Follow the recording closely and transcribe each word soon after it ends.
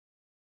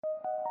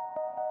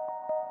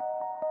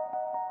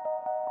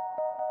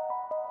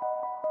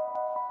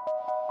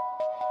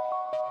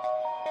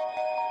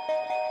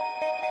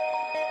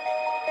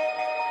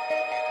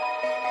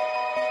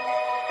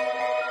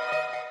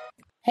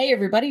Hey,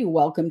 everybody.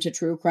 Welcome to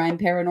True Crime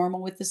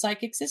Paranormal with the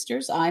Psychic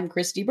Sisters. I'm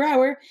Kristi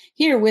Brower,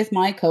 here with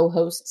my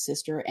co-host,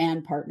 sister,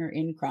 and partner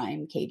in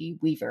crime, Katie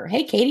Weaver.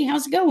 Hey, Katie,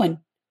 how's it going?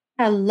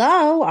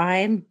 Hello,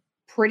 I'm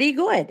pretty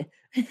good.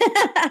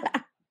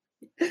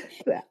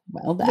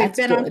 Well, We've that's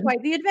been on good.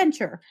 quite the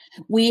adventure.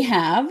 We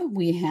have.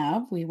 We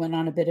went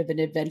on a bit of an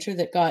adventure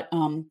that got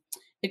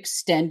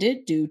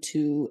extended due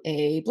to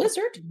a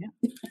blizzard.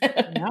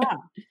 Yeah.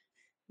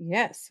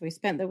 Yes, we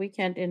spent the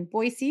weekend in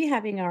Boise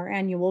having our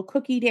annual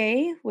cookie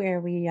day where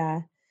we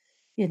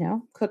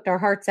cooked our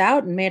hearts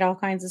out and made all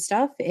kinds of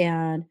stuff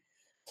and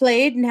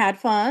played and had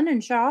fun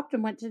and shopped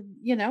and went to,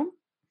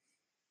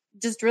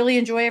 just really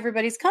enjoy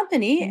everybody's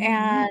company. Mhm.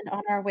 And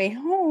on our way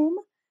home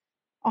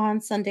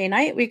on Sunday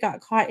night, we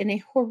got caught in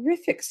a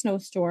horrific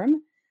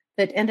snowstorm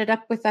that ended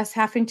up with us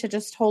having to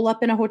just hole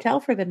up in a hotel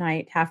for the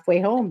night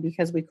halfway home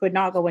because we could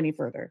not go any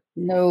further.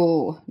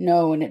 No,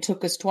 and it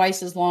took us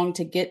twice as long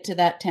to get to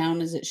that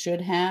town as it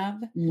should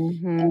have.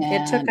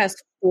 It took And us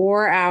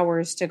 4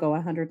 hours to go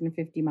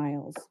 150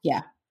 miles.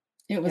 yeah,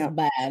 it was Yep.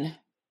 bad.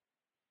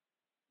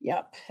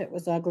 Yep. It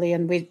was ugly.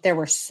 And there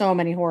were so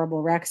many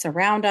horrible wrecks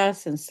around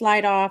us and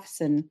slide offs.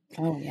 And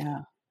Oh,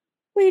 yeah.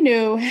 we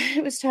knew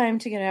it was time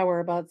to get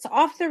our butts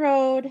off the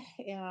road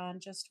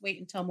and just wait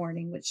until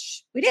morning,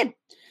 which we did.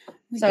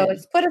 So did.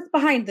 it's put us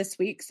behind this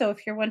week. So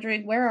if you're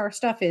wondering where our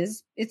stuff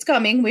is, it's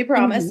coming. We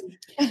promise.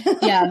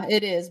 Yeah,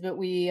 it is. But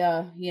we,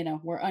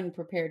 we're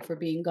unprepared for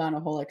being gone a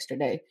whole extra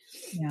day.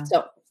 Yeah.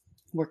 So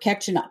we're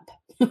catching up.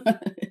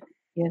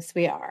 Yes,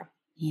 we are.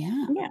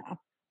 Yeah. Yeah.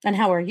 And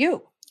how are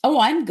you? Oh,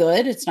 I'm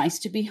good. It's nice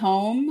to be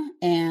home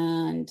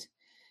and,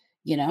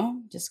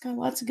 just got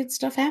lots of good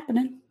stuff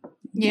happening.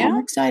 Yeah. I'm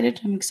excited.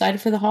 I'm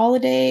excited for the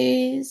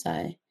holidays.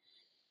 I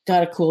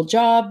got a cool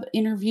job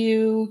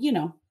interview,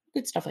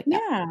 good stuff like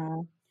that.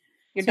 Yeah.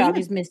 Your So,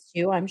 doggies missed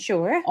you, I'm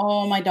sure.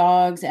 all my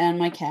dogs and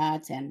my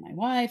cats and my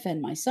wife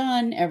and my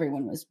son,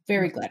 everyone was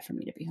very glad for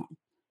me to be home.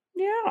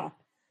 Yeah,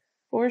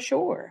 for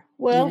sure.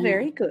 Well, Yeah.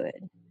 very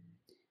good.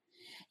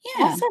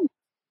 Yeah. Awesome.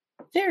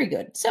 Very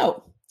good.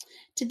 So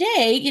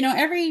today,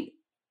 every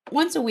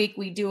once a week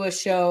we do a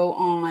show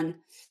on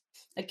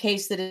a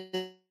case that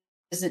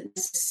isn't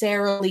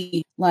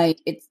necessarily like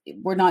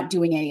we're not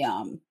doing a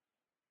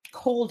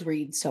cold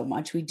read so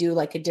much. We do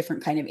like a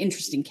different kind of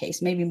interesting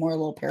case, maybe more a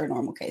little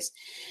paranormal case.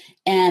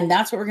 And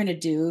that's what we're going to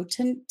do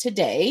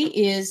today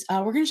is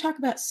we're going to talk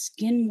about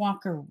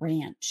Skinwalker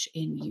Ranch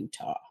in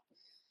Utah.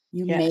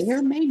 You may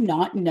or may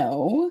not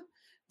know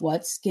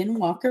what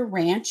Skinwalker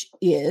Ranch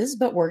is,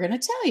 but we're going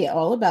to tell you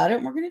all about it.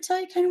 And we're going to tell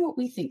you kind of what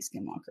we think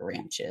Skinwalker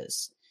Ranch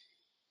is.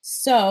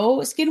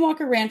 So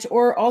Skinwalker Ranch,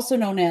 or also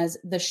known as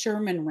the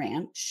Sherman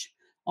Ranch,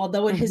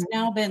 although it has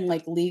now been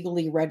like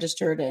legally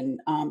registered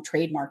and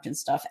trademarked and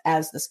stuff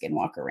as the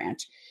Skinwalker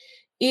Ranch,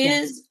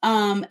 is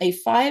a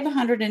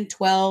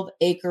 512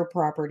 acre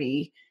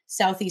property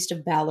southeast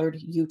of Ballard,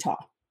 Utah.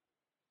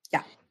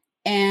 Yeah.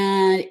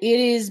 And it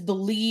is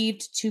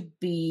believed to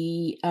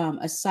be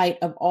a site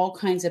of all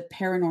kinds of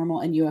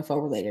paranormal and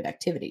UFO related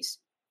activities.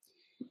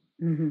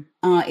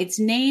 Its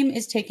name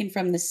is taken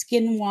from the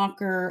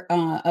Skinwalker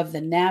of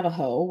the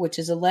Navajo, which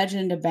is a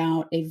legend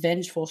about a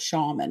vengeful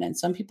shaman. And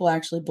some people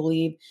actually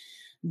believe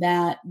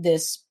that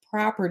this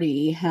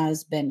property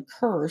has been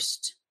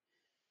cursed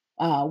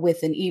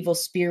with an evil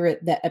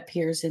spirit that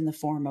appears in the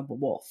form of a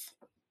wolf.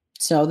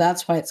 So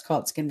that's why it's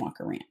called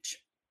Skinwalker Ranch.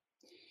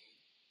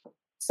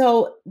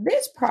 So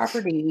this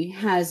property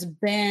has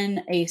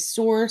been a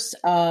source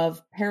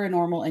of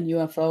paranormal and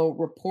UFO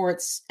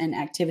reports and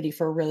activity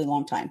for a really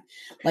long time,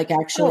 like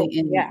actually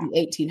in the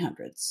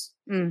 1800s.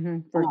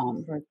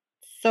 For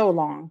so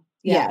long.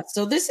 Yeah.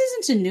 So this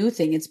isn't a new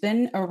thing. It's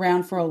been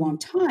around for a long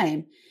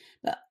time.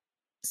 But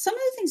some of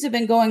the things that have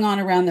been going on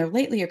around there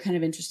lately are kind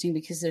of interesting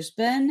because there's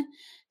been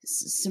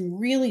some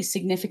really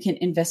significant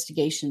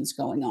investigations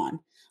going on,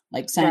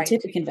 like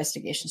scientific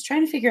investigations,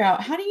 trying to figure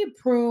out how do you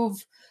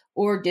prove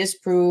or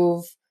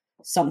disprove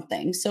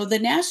something. So the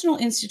National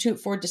Institute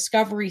for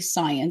Discovery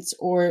Science,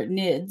 or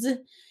NIDS,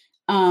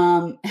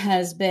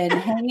 has been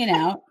hanging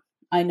out.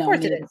 I know, Of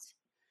course it is.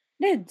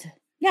 NIDS.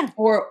 Yeah.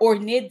 Or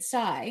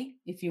NIDSci,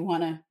 if you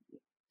want to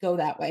go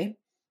that way.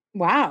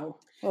 Wow.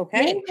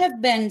 Okay. They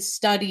have been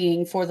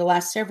studying for the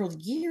last several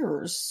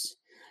years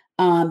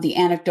the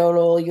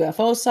anecdotal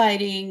UFO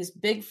sightings,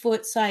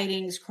 Bigfoot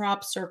sightings,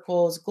 crop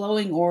circles,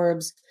 glowing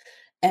orbs,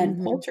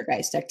 and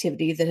poltergeist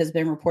activity that has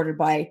been reported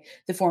by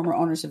the former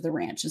owners of the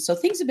ranch. And so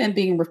things have been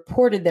being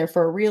reported there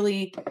for a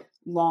really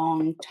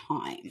long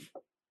time.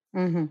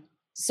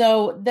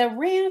 So the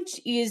ranch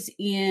is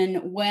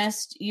in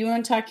West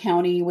Uintah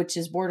County, which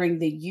is bordering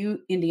the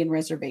Ute Indian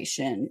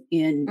Reservation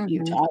in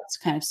Utah. It's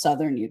kind of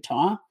southern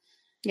Utah.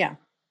 Yeah.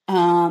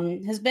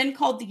 Has been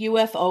called the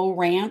UFO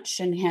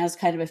Ranch and has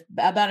kind of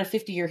about a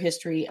 50-year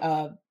history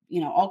of,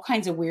 all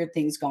kinds of weird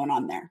things going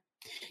on there.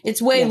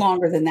 It's way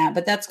longer than that,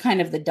 but that's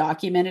kind of the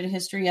documented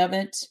history of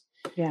it.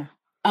 Yeah.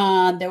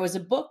 There was a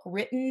book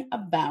written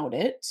about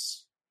it.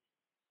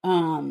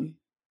 And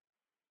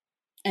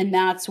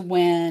that's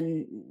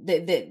when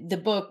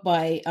the book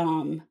by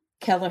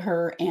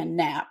Kelleher and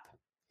Knapp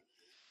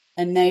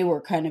and they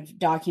were kind of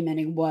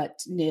documenting what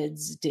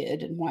NIDS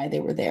did and why they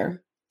were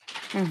there.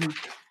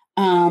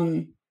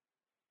 Mhm.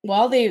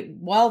 While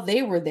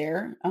they were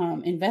there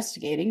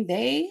investigating,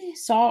 they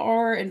saw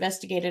or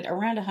investigated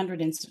around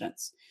 100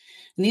 incidents.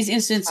 And these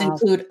incidents Wow.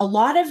 include a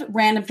lot of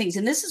random things.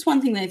 And this is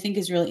one thing that I think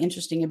is really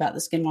interesting about the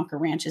Skinwalker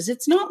Ranch is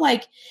it's not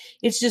like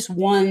it's just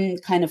one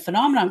kind of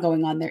phenomenon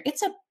going on there.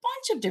 It's a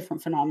bunch of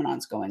different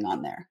phenomenons going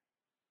on there.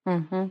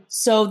 Mhm.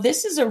 So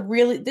this is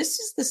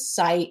the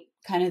site,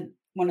 kind of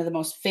one of the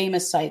most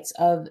famous sites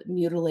of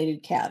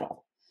mutilated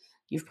cattle.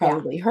 You've Yeah.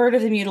 probably heard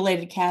of the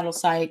mutilated cattle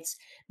sites.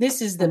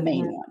 This is the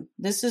main Mhm. one.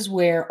 This is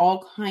where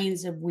all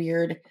kinds of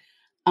weird,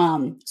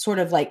 sort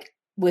of like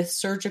with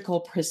surgical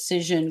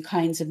precision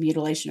kinds of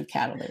mutilation of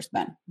cattle there's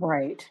been.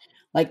 Right.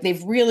 Like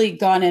they've really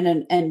gone in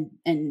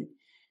and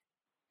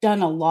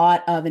done a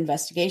lot of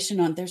investigation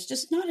on there's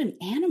just not an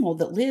animal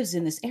that lives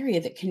in this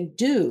area that can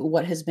do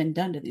what has been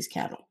done to these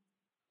cattle.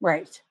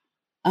 Right.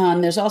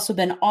 There's also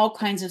been all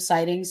kinds of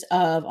sightings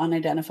of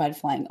unidentified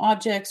flying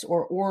objects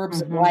or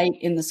orbs of Mhm. light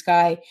in the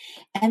sky.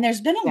 And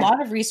there's been a Yeah.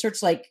 lot of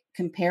research like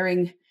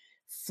comparing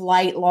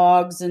flight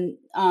logs, and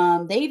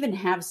they even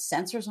have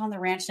sensors on the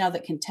ranch now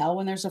that can tell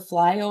when there's a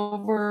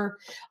flyover,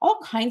 all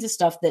kinds of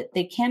stuff that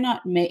they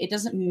cannot make. It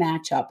doesn't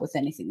match up with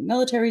anything the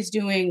military's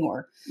doing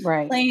or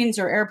Right. planes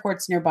or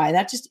airports nearby.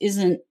 That just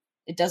isn't,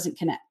 it doesn't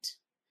connect.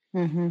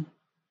 Mhm.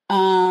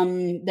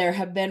 There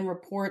have been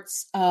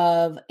reports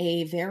of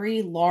a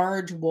very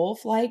large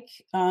wolf-like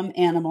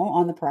animal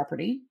on the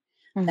property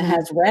that Mhm.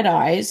 has red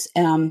eyes,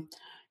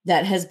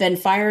 that has been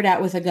fired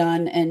at with a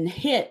gun and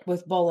hit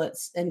with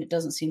bullets, and it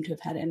doesn't seem to have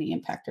had any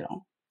impact at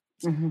all.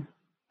 Mhm.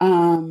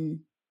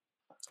 Um,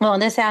 Well,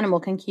 and this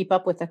animal can keep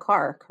up with the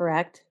car,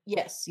 correct?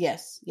 yes,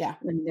 yes, yeah,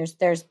 And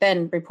there's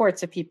been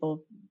reports of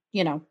people,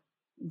 you know,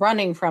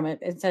 running from it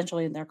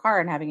essentially in their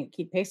car and having it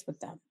keep pace with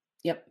them.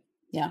 yep,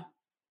 yeah.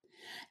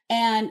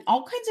 And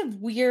all kinds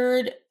of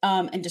weird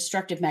and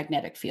destructive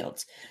magnetic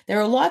fields. There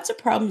are lots of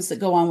problems that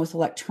go on with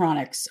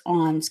electronics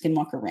on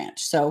Skinwalker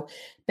Ranch. So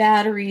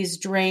batteries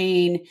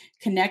drain,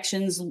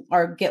 connections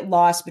are get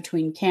lost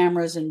between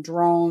cameras and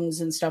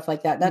drones and stuff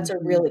like that. That's a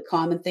Mhm. really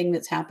common thing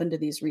that's happened to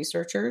these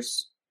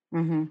researchers.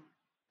 Mhm.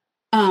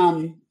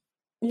 Um,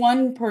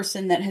 One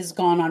person that has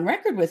gone on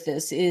record with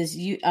this is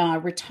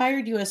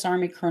retired U.S.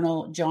 Army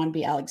Colonel John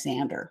B.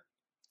 Alexander.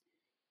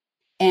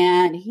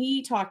 And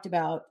he talked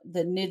about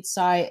the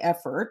NIDSI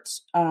effort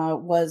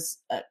was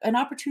an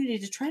opportunity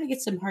to try to get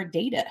some hard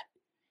data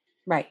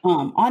Right.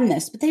 on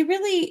this, but they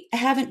really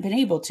haven't been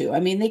able to. I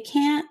mean, they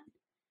can't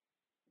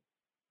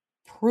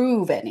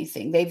prove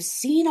anything. They've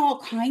seen all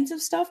kinds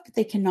of stuff, but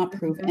they cannot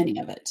prove Mhm. any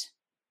of it.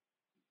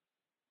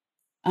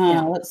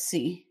 Yeah. Let's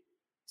see.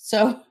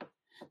 So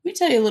let me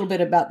tell you a little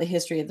bit about the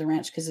history of the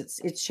ranch because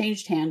it's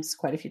changed hands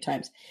quite a few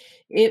times.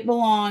 It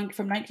belonged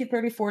from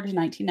 1934 to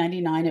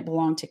 1999. It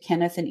belonged to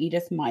Kenneth and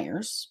Edith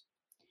Myers.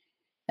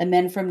 And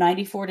then from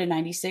 94 to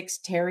 96,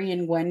 Terry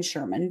and Gwen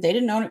Sherman. They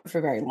didn't own it for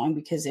very long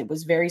because it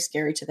was very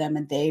scary to them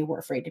and they were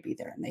afraid to be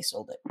there and they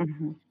sold it.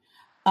 Mhm.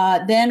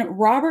 Then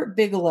Robert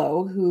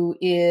Bigelow, who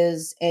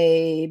is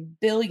a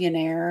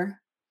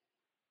billionaire,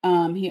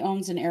 he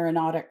owns an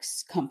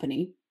aeronautics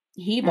company.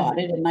 He bought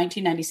Mhm. it in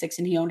 1996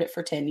 and he owned it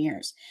for 10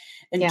 years.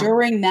 And Yeah.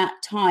 during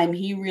that time,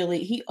 he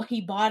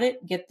bought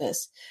it, get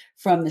this,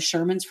 from the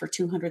Shermans for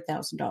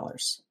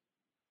 $200,000.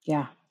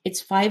 Yeah. It's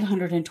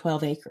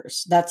 512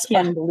 acres. That's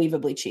Yeah.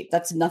 unbelievably cheap.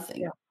 That's Yeah.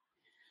 nothing.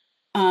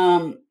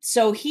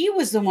 So he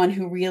was the one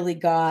who really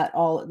got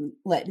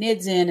let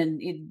NIDS in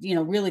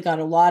and really got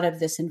a lot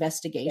of this Yeah.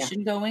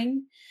 investigation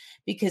going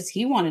because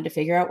he wanted to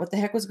figure out what the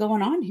heck was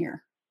going on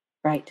here.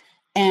 Right.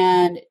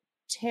 And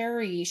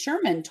Terry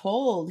Sherman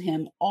told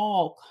him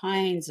all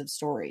kinds of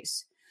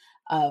stories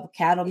of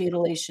cattle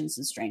mutilations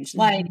and strange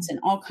lights Mhm. and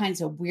all kinds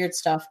of weird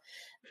stuff.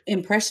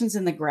 Impressions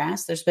in the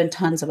grass, there's been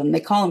tons of them. They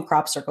call them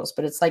crop circles,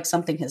 but it's like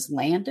something has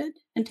landed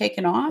and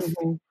taken off.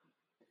 Mhm.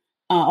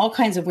 All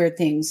kinds of weird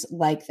things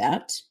like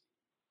that.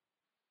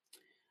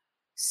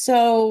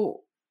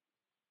 So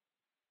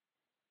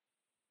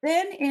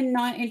then in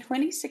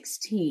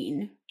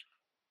 2016,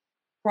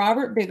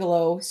 Robert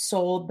Bigelow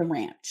sold the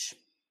ranch.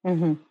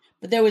 Mhm.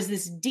 But there was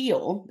this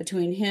deal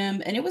between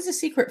him, and it was a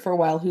secret for a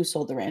while who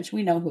sold the ranch.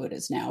 We know who it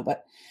is now,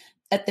 but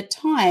at the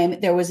time,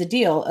 there was a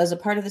deal as a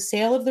part of the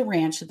sale of the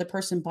ranch that the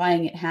person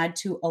buying it had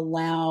to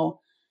allow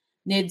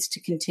NIDS to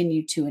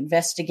continue to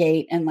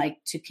investigate and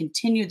like to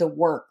continue the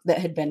work that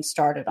had been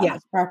started on Yeah.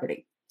 this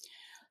property.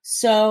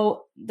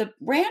 So the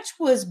ranch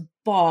was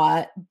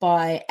bought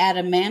by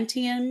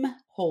Adamantium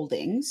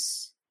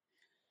Holdings,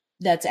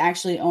 that's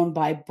actually owned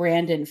by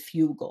Brandon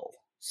Fugel.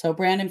 So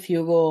Brandon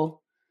Fugel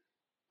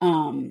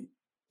um,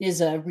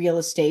 is a real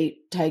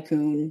estate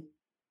tycoon,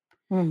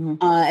 Mhm.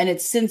 and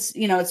it's since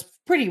it's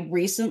pretty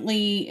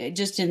recently,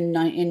 just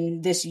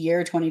in this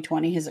year,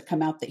 2020, has it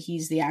come out that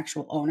he's the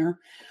actual owner.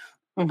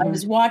 I Mhm.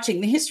 was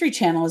watching the History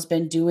Channel has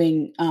been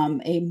doing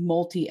a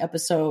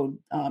multi-episode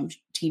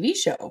TV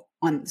show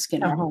on Uh-huh.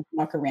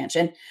 Skinwalker Ranch,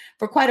 and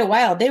for quite a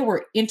while they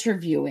were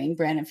interviewing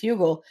Brandon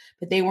Fugel,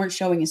 but they weren't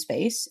showing his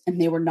face, and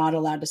they were not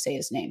allowed to say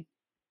his name.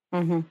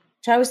 Mhm.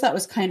 which I always thought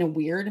was kind of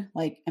weird.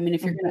 Like, I mean,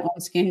 if you're going to Mhm. own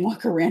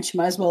Skinwalker Ranch, you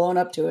might as well own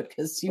up to it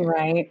because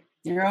Right.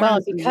 you're Well,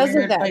 owning some because of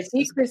weird that places.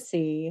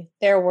 secrecy,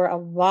 there were a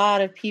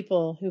lot of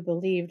people who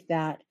believed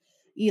that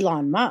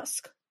Elon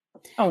Musk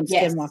owned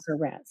Yes. Skinwalker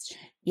Ranch.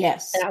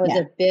 Yes. That was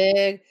Yeah. a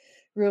big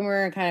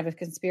rumor and kind of a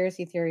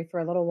conspiracy theory for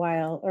a little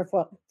while, or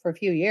for a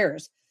few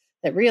years,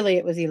 that really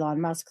it was Elon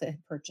Musk that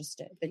had purchased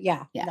it. But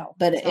yeah, Yeah. no,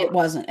 But it's not. it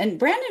wasn't. And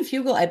Brandon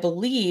Fugel, I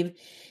believe,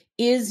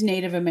 is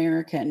Native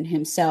American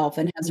himself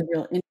and has a Mhm.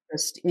 real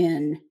interest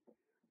in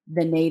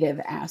the native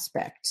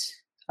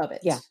aspect of it.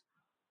 Yeah.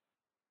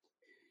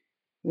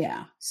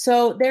 Yeah.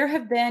 So there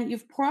have been,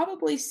 you've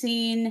probably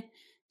seen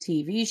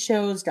TV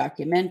shows,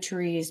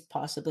 documentaries,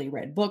 possibly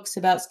read books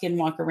about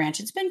Skinwalker Ranch.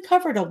 It's been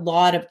covered a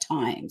lot of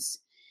times.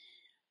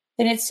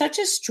 And it's such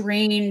a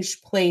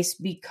strange place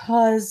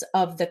because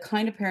of the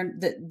kind of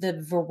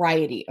the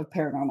variety of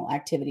paranormal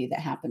activity that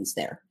happens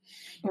there.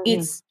 Mhm.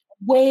 It's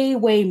way,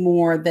 way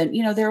more than,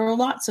 there are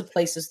lots of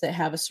places that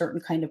have a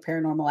certain kind of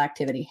paranormal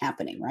activity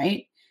happening,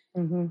 right?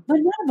 Mhm. But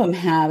none of them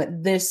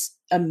have this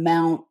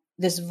amount,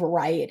 this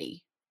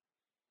variety,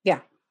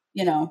 Yeah.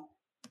 you know.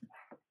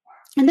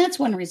 And that's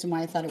one reason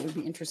why I thought it would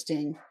be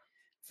interesting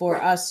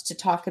for us to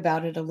talk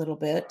about it a little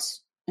bit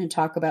and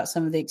talk about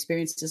some of the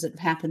experiences that have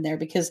happened there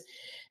because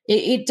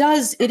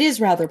it is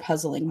rather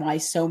puzzling why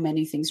so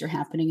many things are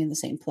happening in the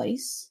same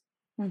place,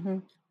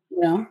 Mhm. you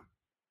know?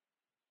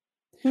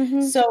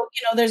 Mhm. So,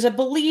 there's a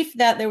belief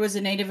that there was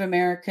a Native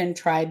American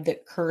tribe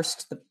that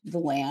cursed the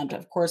land.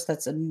 Of course,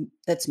 that's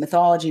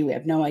mythology. We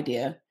have no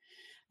idea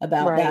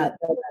about Right. that.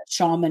 The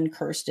shaman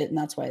cursed it, and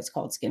that's why it's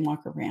called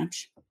Skinwalker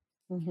Ranch.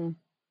 Mhm.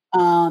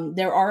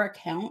 There are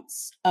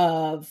accounts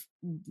of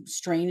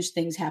strange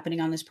things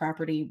happening on this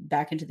property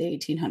back into the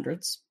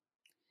 1800s.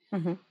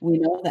 Mhm. We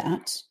know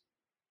that.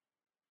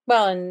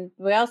 Well, and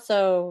we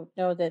also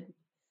know that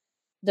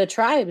the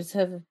tribes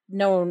have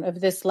known of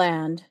this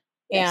land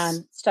Yes.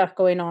 and stuff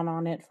going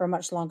on it for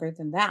much longer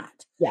than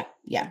that. Yeah.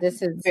 Yeah.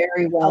 This is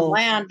Very a well.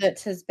 land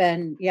that has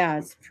been, yeah,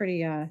 it's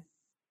pretty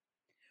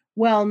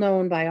well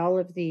known by all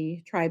of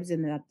the tribes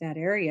in that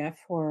area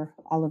for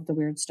all of the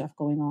weird stuff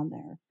going on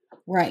there.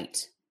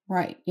 Right.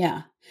 Right.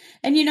 Yeah.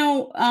 And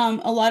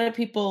a lot of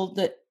people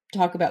that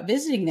talk about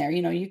visiting there,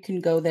 you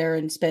can go there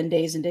and spend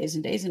days and days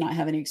and days and not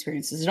have any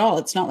experiences at all.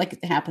 It's not like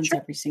it happens Sure.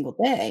 every single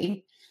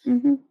day,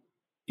 Mhm.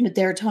 but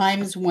there are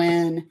times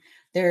when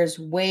there's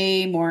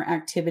way more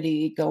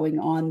activity going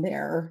on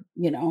there.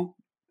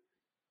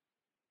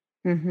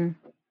 Mhm.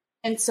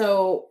 And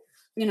so,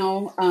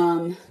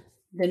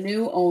 the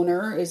new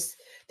owner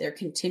they're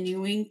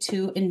continuing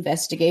to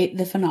investigate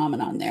the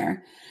phenomenon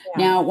there.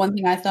 Yeah. Now, one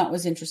thing I thought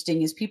was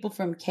interesting is people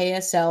from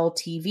KSL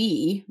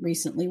TV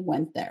recently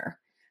went there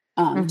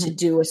to Mhm.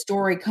 do a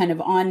story kind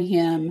of on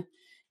him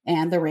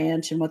and the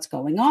ranch and what's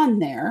going on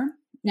there.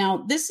 Now,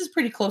 this is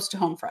pretty close to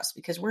home for us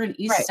because we're in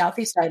Right.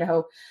 Southeast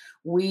Idaho.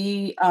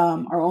 We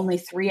are only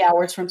 3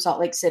 hours from Salt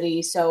Lake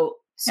City. So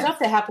Yeah. stuff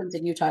that happens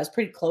in Utah is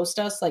pretty close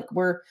to us. Like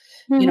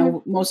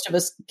Mhm. most of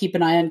us keep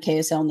an eye on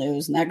KSL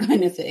News and that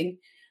kind of thing.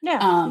 Yeah.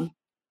 Um,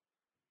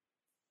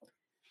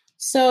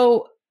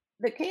 so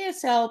the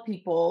KSL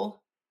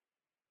people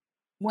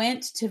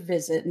went to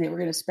visit and they were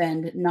going to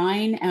spend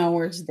 9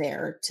 hours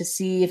there to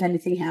see if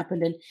anything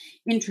happened and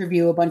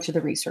interview a bunch of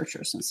the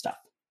researchers and stuff.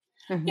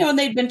 Mhm. And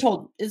they'd been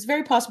told it's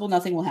very possible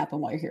nothing will happen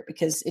while you're here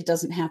because it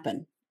doesn't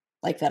happen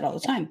like that all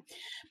the Yeah. time.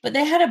 But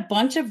they had a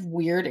bunch of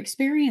weird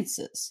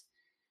experiences.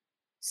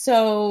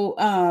 So,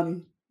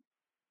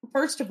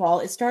 first of all,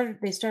 they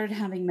started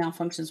having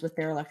malfunctions with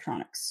their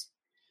electronics.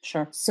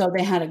 Sure. So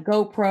they had a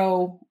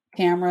GoPro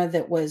camera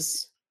that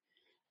was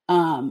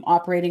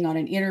operating on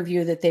an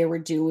interview that they were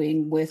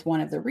doing with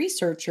one of the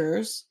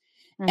researchers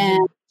and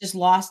Mhm. just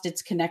lost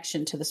its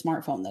connection to the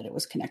smartphone that it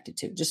was connected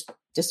to, just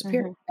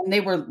disappeared. Mhm. And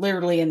they were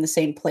literally in the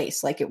same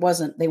place. Like they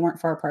weren't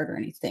far apart or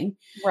anything.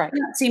 Right.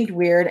 And that seemed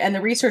weird. And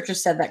the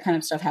researchers said that kind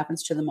of stuff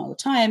happens to them all the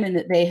time and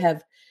that they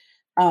have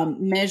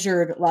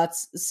measured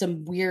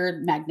some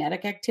weird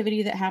magnetic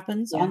activity that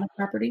happens on Yeah. the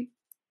property.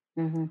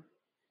 Mhm.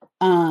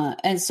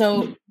 And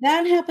so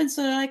that happens.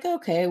 So they're like,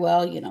 okay,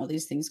 well,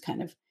 these things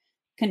kind of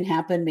can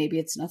happen. Maybe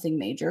it's nothing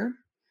major.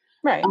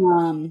 Right.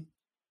 Um,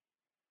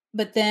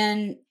 but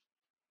then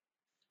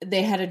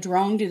they had a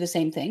drone do the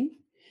same thing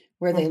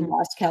where they Mhm.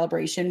 lost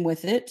calibration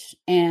with it.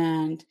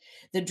 And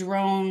the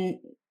drone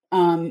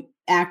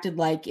acted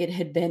like it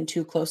had been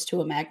too close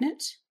to a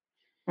magnet.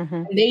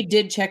 Mhm. And they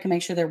did check and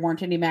make sure there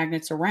weren't any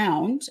magnets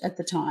around at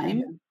the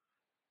time.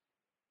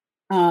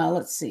 Mhm.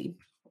 Let's see.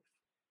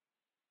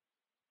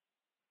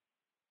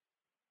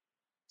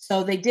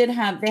 So they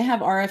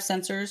have RF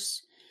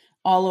sensors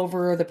all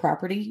over the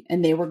property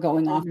and they were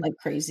going off Mhm. like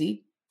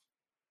crazy.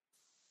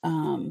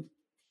 Um,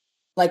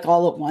 like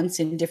all at once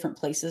in different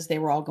places. They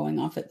were all going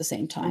off at the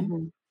same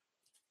time.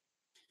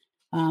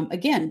 Mhm.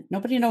 Again,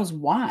 nobody knows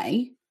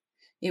why.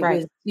 It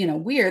Right. was,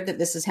 weird that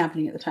this is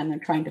happening at the time they're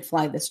trying to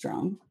fly this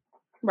drone.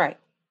 Right.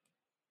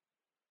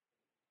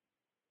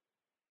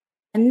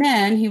 And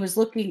then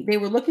they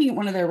were looking at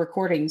one of their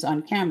recordings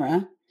on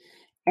camera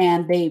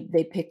and they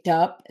picked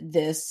up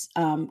this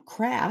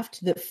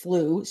craft that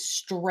flew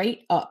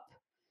straight up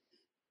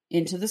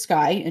into the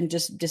sky and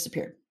just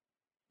disappeared.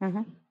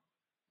 Mm-hmm.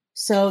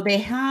 So they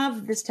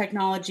have this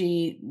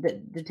technology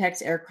that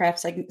detects aircraft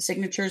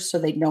signatures, so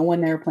they know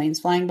when there are planes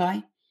flying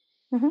by,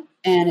 Mm-hmm.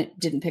 and it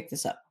didn't pick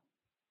this up,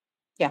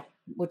 Yeah.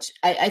 which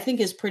I think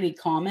is pretty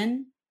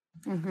common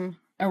Mm-hmm.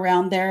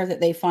 around there, that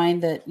they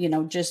find that,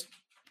 just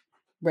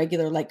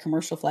regular like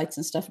commercial flights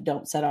and stuff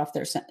don't set off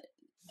their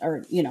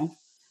or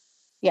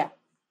Yeah.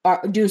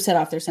 do set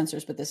off their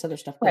sensors, but this other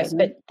stuff Right. doesn't.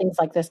 But things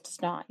like this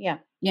does not. Yeah.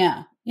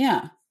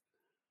 Yeah.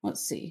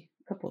 Let's see.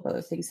 A couple of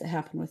other things that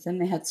happened with them.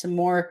 They had some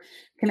more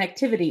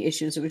connectivity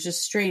issues. It was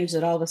just strange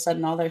that all of a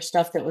sudden all their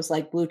stuff that was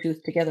like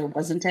Bluetooth together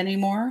wasn't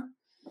anymore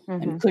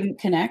Mm-hmm. and couldn't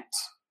connect.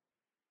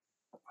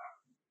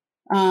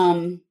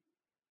 And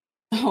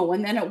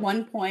then at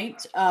one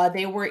point,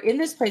 they were in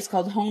this place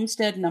called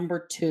Homestead Number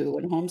 2.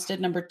 And Homestead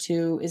Number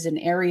 2 is an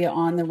area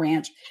on the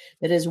ranch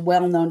that is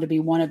well known to be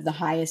one of the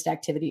highest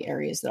activity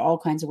areas, that all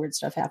kinds of weird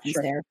stuff happens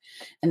Sure. there.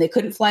 And they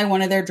couldn't fly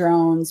one of their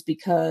drones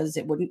because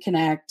it wouldn't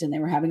connect, and they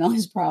were having all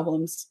these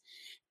problems.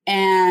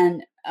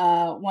 And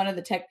one of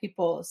the tech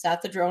people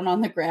sat the drone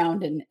on the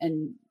ground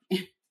and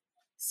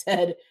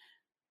said,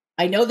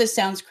 "I know this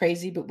sounds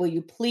crazy, but will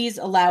you please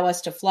allow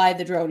us to fly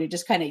the drone?" He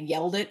just kind of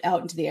yelled it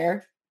out into the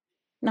air.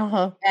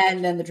 Uh-huh.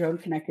 And then the drone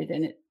connected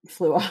and it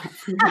flew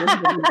off. And he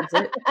didn't use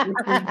it,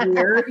 which was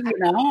weird,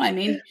 I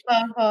mean,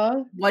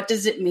 Uh-huh. what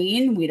does it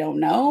mean? We don't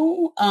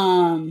know.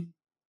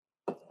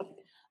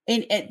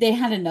 And they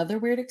had another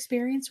weird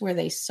experience where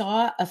they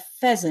saw a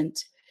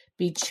pheasant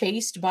be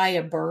chased by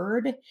a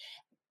bird,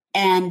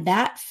 and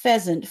that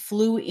pheasant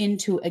flew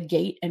into a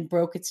gate and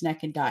broke its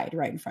neck and died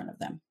right in front of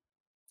them.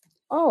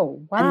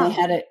 Oh, And they wow.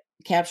 had it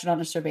captured on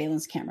a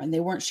surveillance camera, and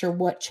they weren't sure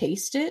what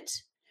chased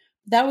it.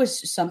 That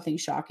was something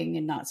shocking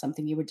and not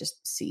something you would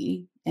just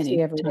see See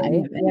any every time day.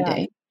 of any Yeah.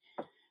 day.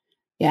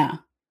 Yeah.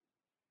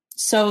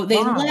 So Wow.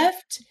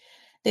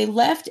 they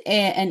left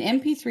an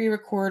MP3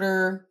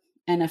 recorder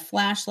and a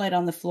flashlight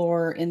on the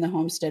floor in the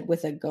homestead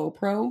with a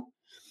GoPro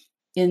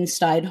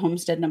inside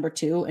Homestead Number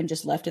 2, and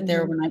just left it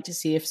there Mm-hmm. overnight to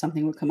see if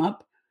something would come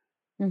up.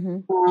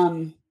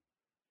 Mm-hmm.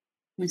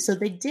 And so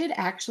they did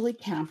actually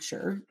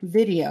capture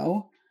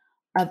video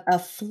of a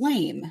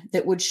flame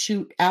that would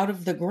shoot out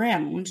of the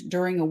ground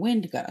during a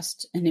wind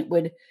gust, and it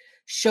would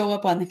show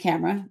up on the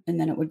camera, and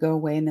then it would go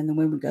away, and then the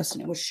wind would gust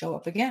and it would show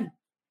up again.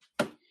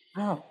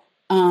 Oh.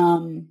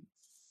 Um,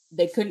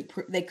 they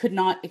could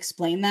not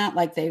explain that.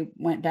 Like, they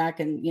went back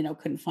and,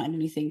 couldn't find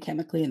anything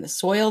chemically in the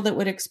soil that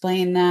would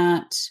explain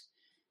that.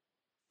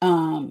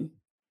 Um,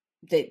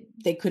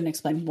 they couldn't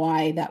explain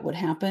why that would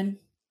happen.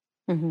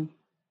 Mm-hmm.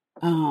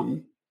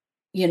 Um,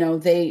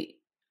 they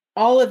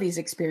all of these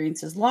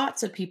experiences,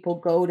 lots of people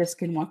go to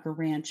Skinwalker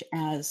Ranch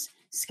as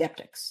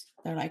skeptics.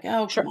 They're like,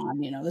 "Oh, Sure. come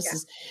on, Yeah.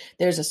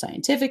 there's a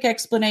scientific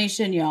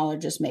explanation. Y'all are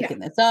just Yeah. making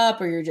this up,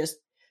 or you're just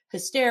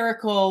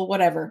hysterical,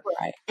 whatever."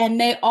 Right.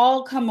 And they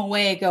all come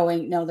away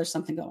going, "No, there's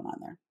something going on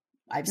there.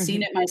 I've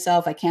seen Mm-hmm. it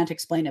myself. I can't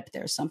explain it, but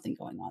there's something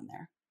going on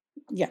there."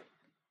 Yeah.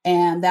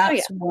 And Oh, yeah.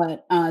 that's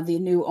what the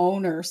new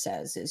owner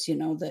says is,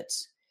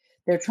 that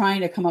they're trying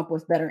to come up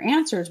with better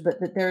answers, but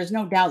that there is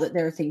no doubt that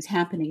there are things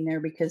happening there,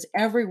 because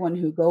everyone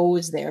who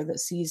goes there that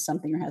sees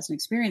something or has an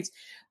experience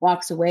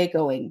walks away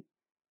going,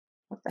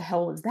 "What the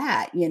hell was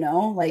that?"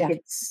 Like, Yeah.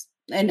 it's,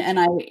 and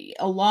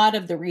a lot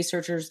of the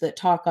researchers that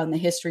talk on the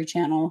History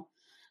Channel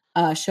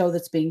show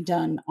that's being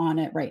done on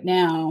it right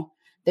now,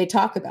 they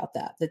talk about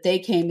that they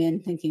came in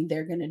thinking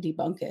they're going to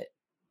debunk it,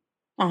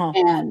 Uh-huh.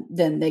 and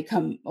then they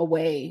come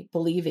away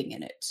believing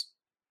in it.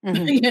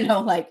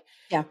 Mm-hmm. Like,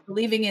 Yeah.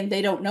 believing in,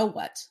 they don't know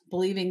what,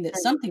 believing that Mhm.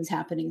 something's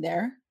happening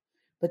there,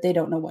 but they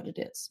don't know what it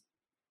is.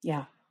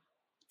 Yeah.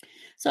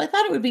 So I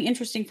thought it would be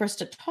interesting for us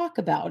to talk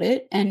about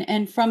it,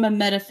 and from a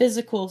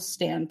metaphysical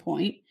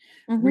standpoint,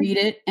 Mm-hmm. read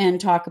it and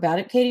talk about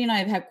it. Katie and I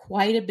have had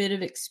quite a bit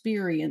of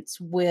experience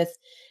with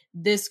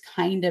this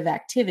kind of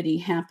activity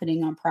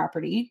happening on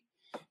property,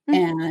 Mm-hmm.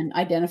 and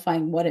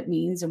identifying what it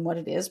means and what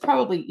it is.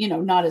 Probably,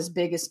 not as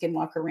big as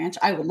Skinwalker Ranch.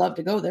 I would love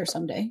to go there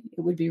someday.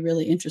 It would be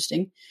really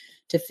interesting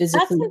to That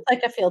physically. sounds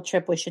like a field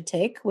trip we should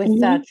take with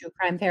Mhm. True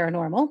Crime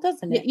Paranormal,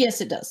 doesn't it?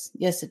 Yes, it does.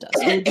 Yes, it does.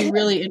 It would be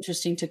really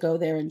interesting to go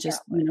there and Yeah,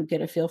 just, it would.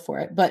 get a feel for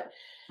it. But,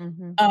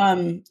 Mhm.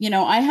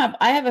 I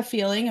have a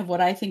feeling of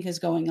what I think is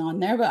going on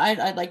there, but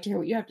I'd like to hear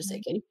what you have to say,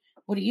 Mhm. Katie.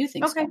 What do you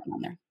think's Okay. going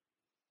on there?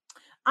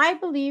 I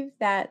believe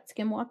that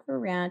Skinwalker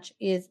Ranch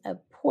is a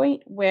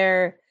point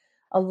where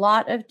a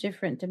lot of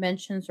different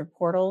dimensions or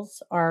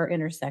portals are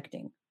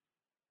intersecting.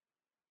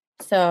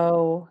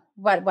 So,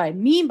 what I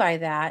mean by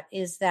that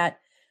is that,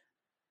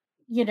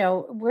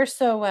 we're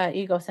so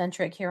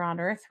egocentric here on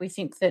Earth. We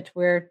think that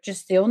we're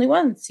just the only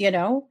ones.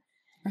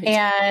 Right.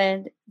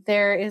 And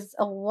there is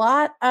a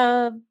lot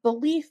of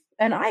belief,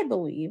 and I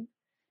believe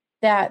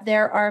that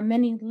there are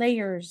many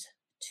layers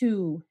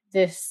to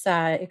this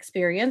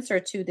experience or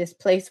to this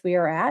place we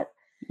are at,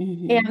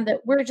 Mhm. and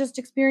that we're just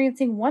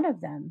experiencing one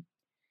of them.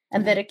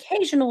 And that Right.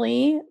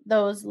 occasionally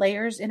those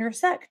layers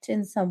intersect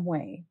in some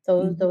way.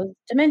 Those Mhm. those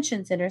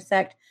dimensions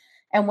intersect,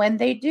 And when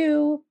they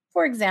do,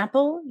 for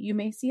example, you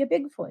may see a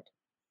Bigfoot,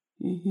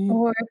 Mm-hmm.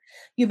 or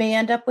you may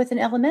end up with an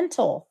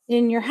elemental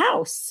in your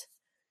house,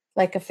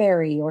 like a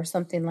fairy or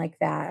something like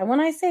that. And when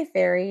I say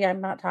fairy,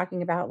 I'm not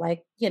talking about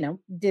like,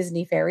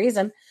 Disney fairies.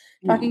 I'm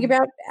talking No.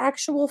 about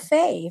actual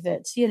fae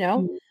that,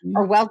 Mm-hmm.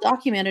 are well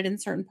documented in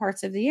certain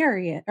parts of the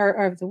area or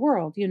of the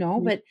world,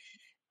 Mm-hmm. but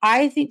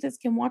I think that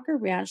Skinwalker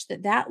Ranch,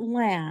 that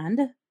land,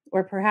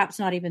 or perhaps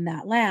not even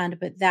that land,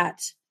 but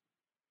that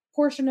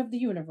portion of the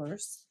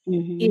universe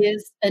Mm-hmm.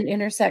 is an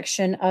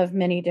intersection of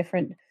many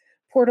different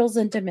portals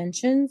and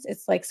dimensions.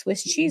 It's like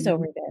Swiss cheese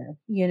over there,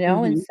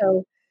 And Mm-hmm.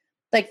 so,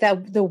 like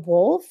the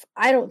wolf,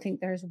 I don't think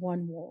there's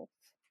one wolf.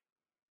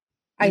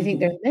 I think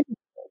Mm-hmm. there's many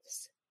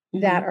wolves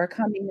that Mm-hmm. are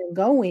coming and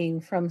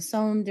going from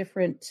some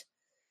different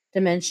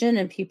dimension,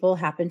 and people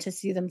happen to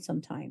see them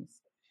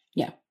sometimes.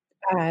 Yeah.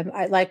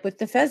 I like with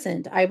the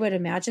pheasant, I would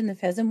imagine the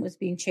pheasant was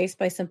being chased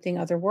by something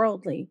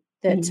otherworldly,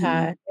 that,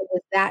 Mm-hmm. it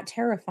was that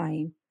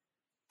terrifying,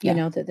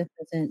 Yeah. that the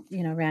pheasant,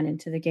 ran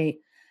into the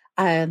gate.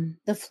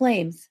 The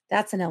flames,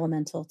 that's an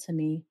elemental to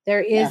me.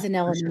 There Yeah. is an For sure.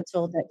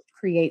 elemental that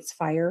creates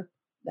fire,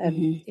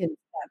 Mm-hmm.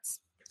 that's,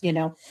 you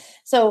know,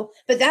 so,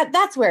 but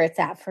that's where it's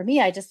at for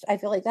me. I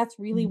feel like that's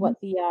really Mm-hmm.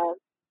 what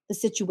the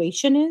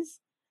situation is,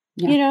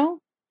 Yeah. you know?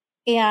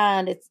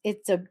 And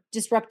it's a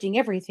disrupting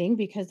everything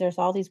because there's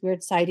all these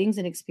weird sightings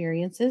and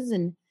experiences.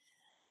 And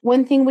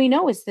one thing we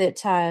know is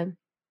that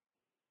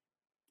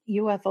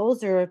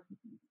UFOs or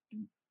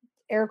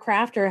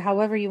aircraft, or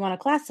however you want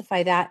to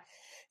classify that,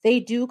 they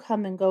do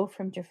come and go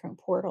from different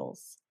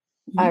portals.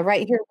 Mm-hmm.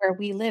 Right here where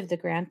we live, the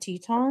Grand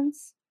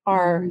Tetons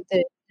are Mm-hmm.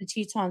 the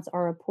Tetons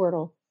are a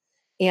portal,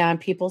 and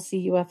people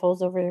see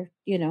UFOs over,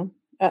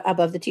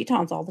 above the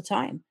Tetons all the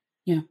time.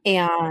 Yeah.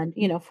 And,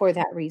 for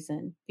that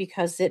reason,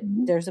 because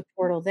Mm-hmm. there's a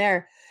portal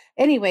there.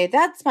 Anyway,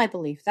 that's my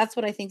belief. That's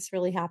what I think is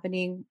really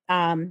happening.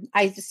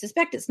 I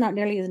suspect it's not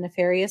nearly as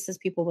nefarious as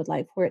people would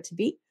like for it to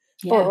be,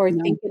 Yeah. or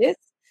No. think it is.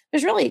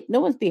 There's really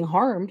no one's being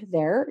harmed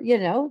there.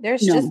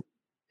 There's just No.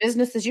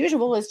 business as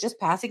usual is just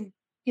passing,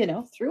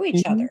 through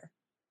each Mm-hmm. other.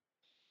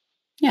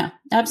 Yeah,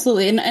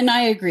 absolutely. And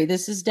I agree.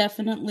 This is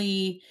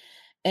definitely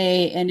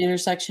an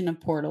intersection of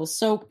portals.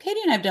 So Katie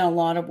and I have done a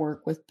lot of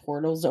work with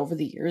portals over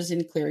the years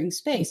in clearing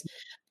space.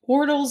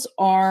 Portals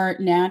are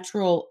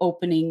natural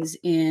openings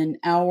in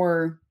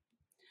our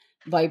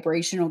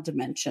vibrational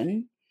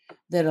dimension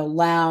that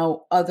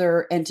allow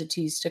other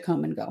entities to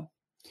come and go.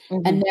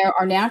 And Mhm. there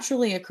are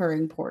naturally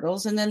occurring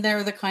portals. And then there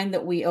are the kind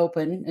that we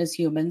open as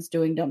humans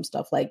doing dumb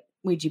stuff like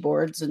Ouija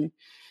boards and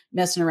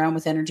messing around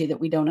with energy that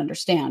we don't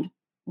understand.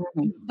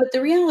 Mhm. But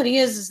the reality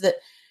is that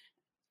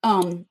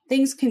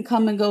things can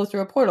come and go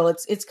through a portal.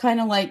 It's kind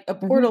of like a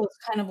Mhm. portal is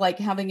kind of like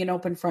having an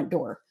open front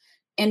door.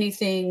 Yeah.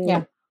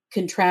 Anything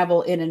can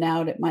travel in and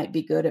out. It might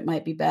be good, it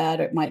might be bad,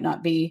 it might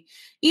not be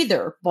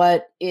either,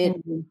 but it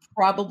Mhm.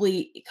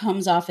 probably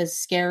comes off as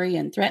scary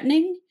and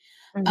threatening.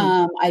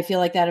 Mhm. I feel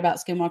like that about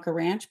Skinwalker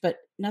Ranch, but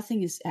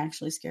nothing is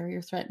actually scary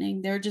or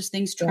threatening. They're just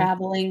things Yeah.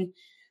 traveling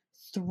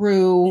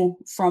through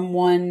from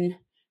one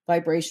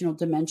vibrational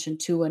dimension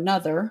to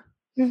another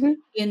Mhm.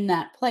 in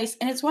that place,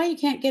 and it's why you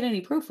can't get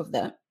any proof of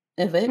it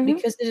Mhm.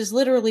 because it is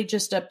literally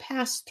just a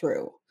pass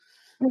through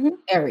Mhm.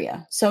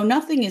 area. So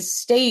nothing is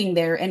staying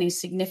there any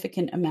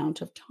significant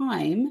amount of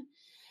time,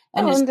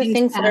 and Well, as and the things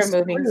things that are pass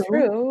moving through.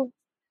 through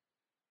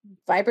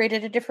vibrate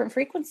at a different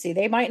frequency.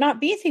 They might not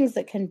be things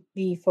that can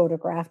be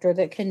photographed or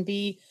that can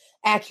be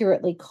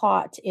accurately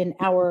caught in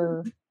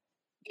our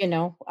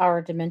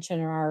dimension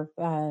or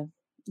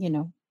you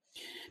know,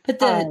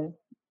 But uh, the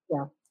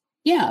yeah.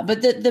 Yeah,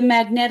 but the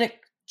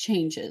magnetic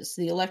changes,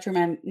 the Yeah.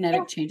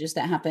 electromagnetic changes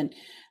that happen,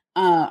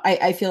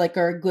 I feel like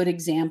are a good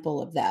example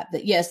of that.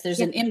 That yes, there's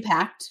Yeah. an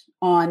impact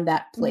on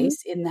that Mhm.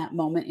 place in that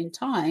moment in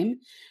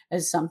time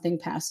as something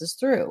passes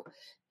through.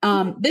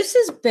 Mhm. This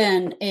has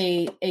been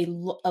a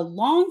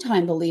long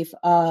time belief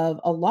of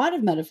a lot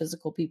of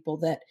metaphysical people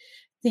that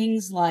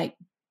things like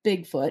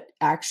Bigfoot Mhm.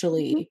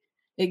 actually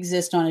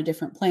exist on a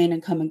different plane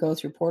and come and go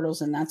through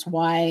portals, and that's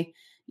why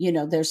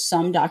there's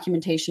some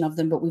documentation of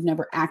them, but we've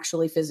never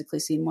actually physically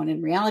seen one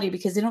in reality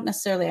because they don't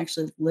necessarily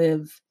actually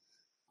live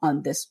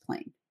on this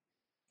plane.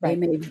 They Right.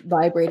 may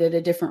vibrate at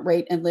a different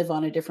rate and live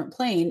on a different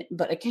plane,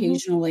 but Mhm.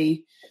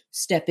 occasionally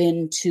step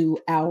into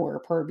our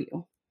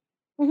purview.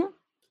 Mhm.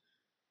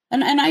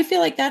 And I feel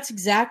like that's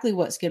exactly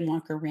what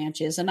Skinwalker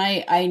Ranch is. And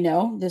I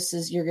know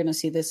you're going to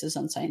see this as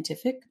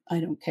unscientific.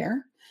 I don't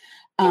care.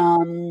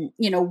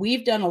 Yeah.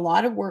 We've done a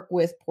lot of work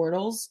with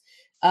portals.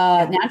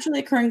 Yeah. Naturally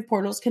occurring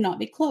portals cannot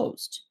be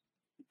closed.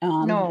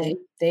 No.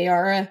 They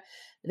are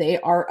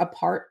a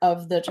part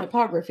of the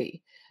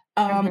topography.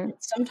 Mhm.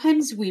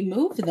 Sometimes we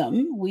move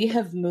them. We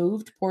have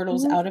moved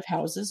portals Mhm. out of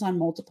houses on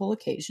multiple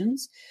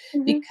occasions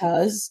Mhm.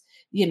 because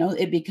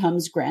it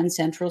becomes Grand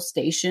Central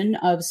Station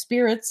of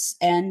spirits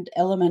and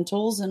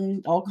elementals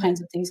and all Mhm.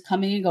 kinds of things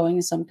coming and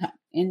going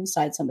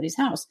inside somebody's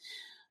house.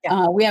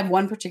 Yeah. We have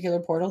one particular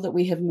portal that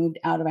we have moved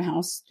out of a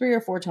house 3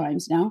 or 4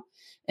 times now,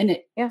 and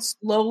it Yeah.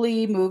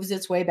 slowly moves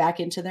its way back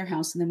into their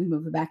house, and then we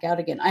move it back out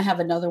again. I have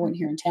another one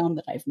here Mhm. in town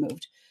that I've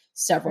moved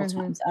several Mhm.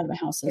 times out of a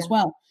house as Yeah.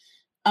 well.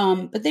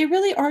 But they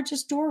really are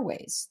just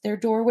doorways. They're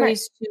Right.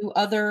 doorways to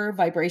other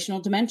vibrational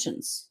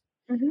dimensions.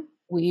 Mhm.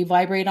 We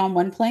vibrate on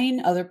one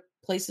plane, other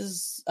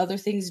places, other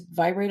things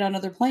vibrate on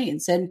other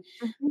planes. And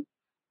Mhm.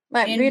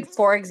 Like, in read,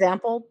 for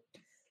example,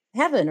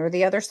 heaven or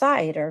the other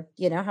side, or,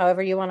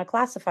 however you wanna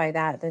classify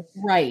that,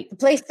 right. the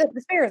place that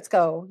the spirits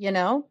go,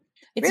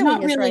 It's really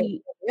not is right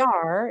really, where we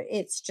are.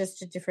 It's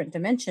just a different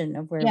dimension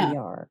of where yeah, we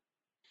are.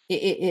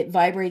 it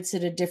vibrates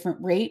at a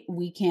different rate.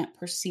 We can't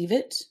perceive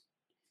it.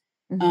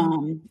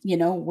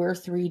 Mhm. We're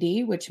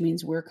 3D, which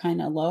means we're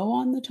kind of low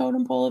on the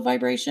totem pole of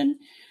vibration.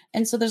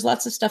 And so there's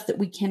lots of stuff that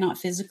we cannot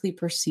physically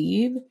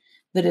perceive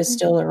that is Mhm.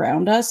 still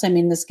around us. I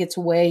mean, this gets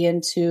way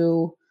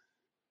into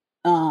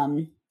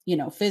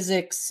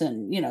physics,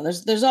 and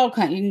there's all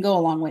kind, you can go a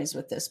long ways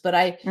with this, but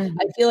I Mhm.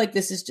 feel like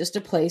this is just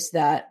a place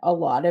that a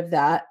lot of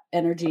that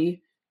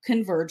energy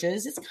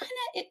converges. It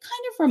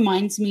kind of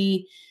reminds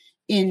me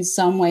in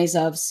some ways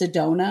of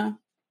Sedona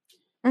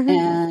Mhm.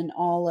 and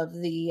all of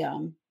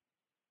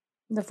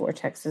The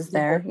vortex is the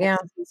there. Yeah.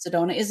 vortexes in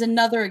Sedona is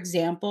another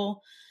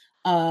example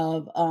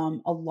of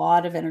a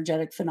lot of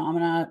energetic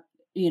phenomena,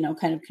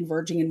 kind of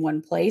converging in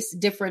one place,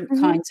 different Mhm.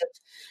 kinds of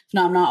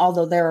phenomena,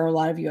 although there are a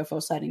lot of UFO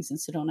sightings in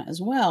Sedona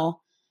as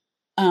well.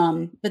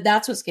 But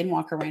that's what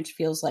Skinwalker Ranch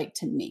feels like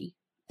to me.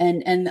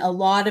 And a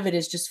lot of it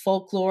is just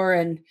folklore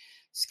and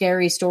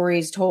scary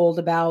stories told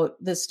about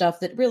this stuff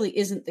that really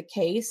isn't the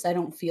case. I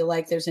don't feel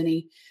like there's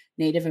any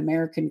Native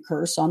American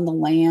curse on the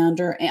land,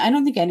 or I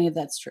don't think any of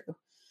that's true.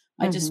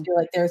 I just Mhm. feel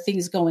like there are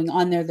things going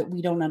on there that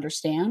we don't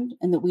understand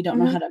and that we don't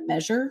know Mhm. how to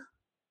measure,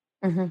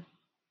 Mhm.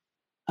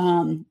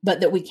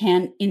 but that we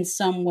can in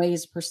some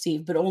ways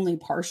perceive, but only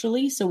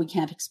partially. So we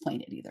can't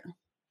explain it either.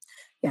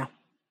 Yeah.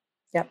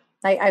 Yep.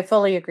 I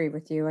fully agree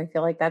with you. I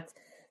feel like that's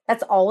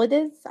all it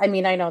is. I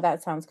mean, I know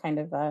that sounds kind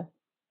of A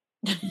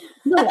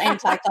little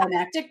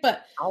anticlimactic,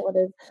 but all it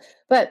is.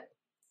 But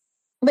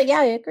yeah,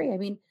 I agree. I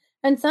mean,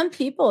 and some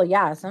people,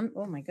 yeah,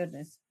 oh my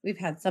goodness. We've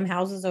had some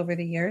houses over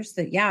the years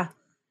that, yeah,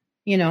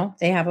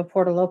 they have a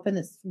portal open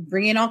that's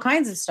bringing all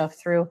kinds of stuff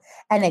through.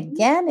 And mhm,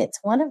 again, it's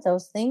one of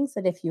those things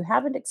that if you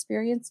haven't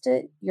experienced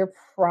it, you're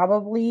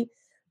probably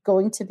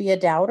going to be a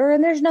doubter.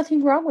 And there's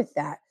nothing wrong with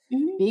that.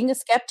 mhm, Being a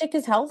skeptic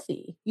is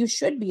healthy. You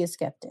should be a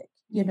skeptic,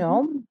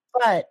 mhm.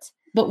 But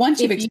But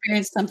once you've if you,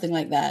 experienced something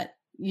like that,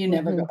 you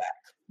never go Mhm.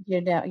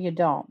 back. You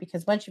don't,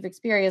 because once you've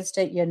experienced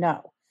it, you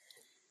know.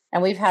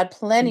 And we've had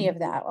plenty of Mhm,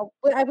 that. Oh,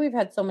 we've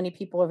had so many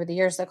people over the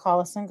years that call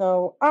us and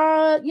go,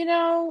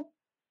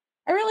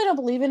 I really don't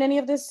believe in any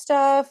of this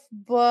stuff,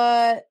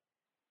 but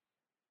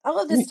all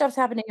of this mhm. stuff's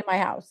happening in my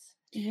house.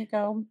 And you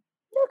go,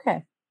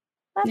 okay,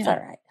 that's Yeah. all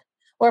right.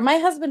 Or my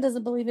husband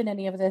doesn't believe in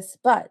any of this,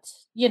 but,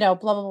 blah,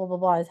 blah, blah, blah,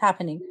 blah is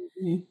happening.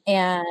 Mhm.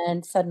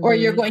 And Or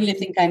you're suddenly going to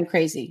think I'm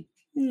crazy.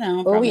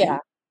 No, oh, probably yeah.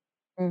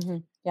 not.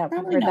 Yeah, we've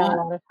Probably heard that a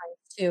not. lot of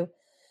times too.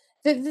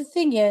 The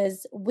thing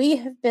is, we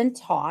have been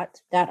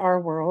taught that our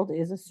world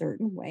is a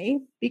certain way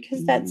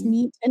because that's Mhm.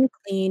 neat and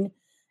clean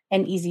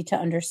and easy to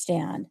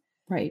understand.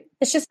 Right.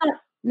 It's just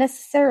not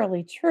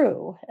necessarily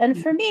true. And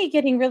Mhm. for me,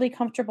 getting really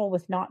comfortable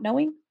with not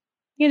knowing,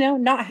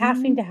 not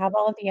having Mhm. to have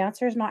all of the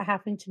answers, not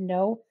having to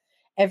know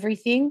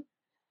everything,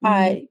 uh,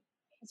 Mhm.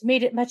 it's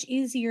made it much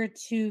easier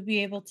to be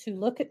able to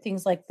look at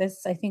things like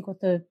this, I think,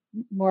 with a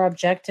more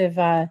objective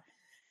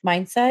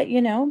mindset.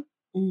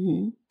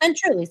 Mhm. And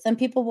truly, some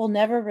people will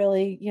never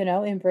really,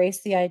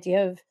 embrace the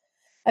idea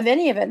of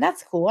any of it. And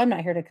that's cool. I'm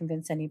not here to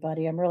convince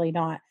anybody. I'm really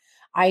not.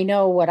 I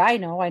know what I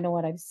know. I know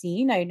what I've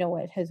seen. I know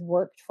what has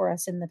worked for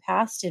us in the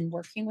past in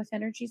working with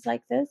energies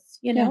like this.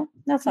 Yeah.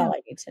 That's Yeah. all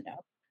I need to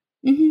know.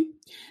 Mhm.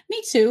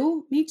 Me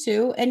too. Me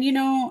too. And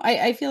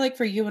I feel like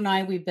for you and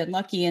I, we've been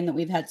lucky in that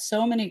we've had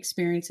so many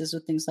experiences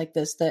with things like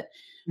this that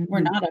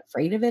we're Mhm. not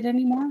afraid of it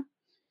anymore.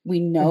 We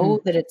Mhm. know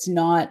that it's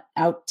not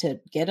out to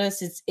get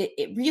us.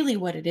 It really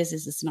what it is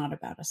it's not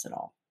about us at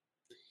all.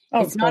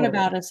 Oh, It's not totally.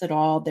 about us at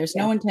all. There's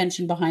Yeah. no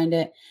intention behind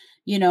it.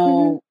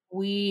 Mhm.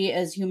 We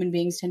as human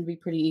beings tend to be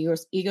pretty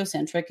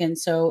egocentric. And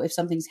so if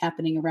something's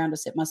happening around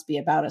us, it must be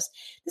about us.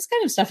 This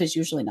kind of stuff is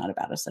usually not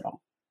about us at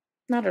all.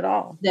 Not at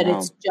all. That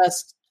it's No.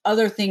 just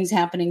other things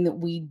happening that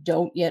we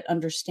don't yet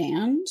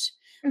understand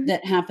Mhm.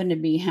 that happen to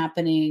be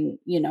happening,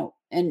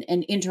 and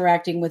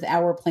interacting with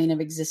our plane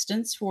of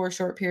existence for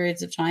short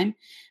periods of time,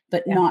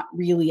 but Yeah. not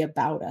really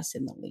about us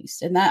in the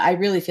least. And that I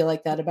really feel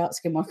like that about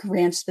Skinwalker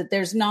Ranch, that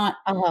there's not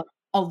Uh-huh.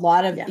 a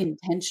lot of Yeah.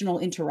 intentional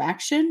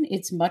interaction.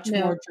 It's much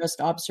No. more just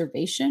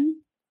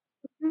observation.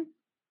 Mhm.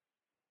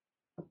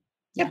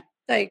 Yeah. Yep.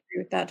 I agree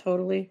with that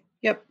totally.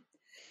 Yep.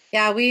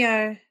 Yeah,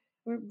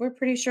 we're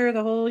pretty sure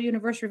the whole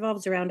universe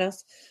revolves around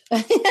us.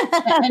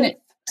 And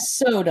it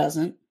so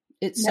doesn't.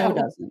 It so No.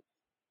 doesn't.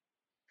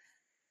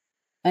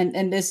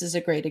 And this is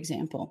a great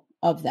example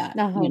of that,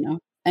 Uh-huh.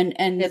 And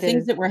the It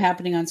things is. that were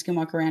happening on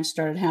Skinwalker Ranch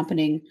started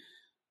happening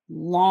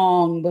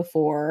long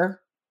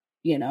before,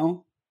 you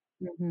know,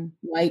 Mhm.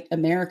 white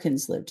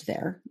Americans lived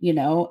there,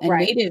 and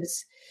Right.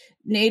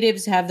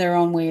 natives have their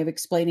own way of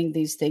explaining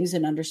these things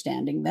and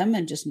understanding them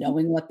and just Mhm.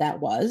 knowing what that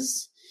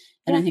was.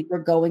 And I Yeah. think we're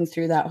going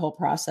through that whole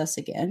process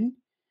again.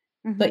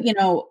 Mhm. But,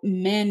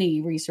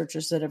 many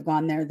researchers that have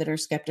gone there that are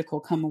skeptical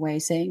come away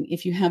saying,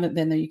 if you haven't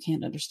been there, you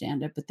can't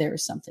understand it, but there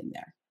is something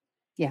there,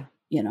 Yeah,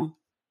 you know?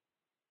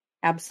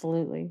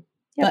 absolutely.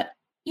 Yep. But,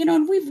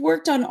 and we've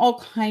worked on all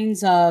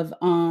kinds of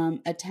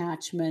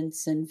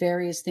attachments and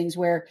various things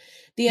where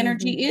the Mhm.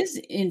 energy is,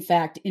 in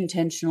fact,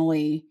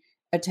 intentionally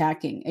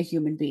attacking a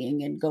human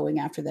being and going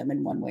after them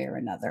in one way or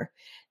another.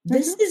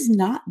 This Mhm. is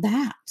not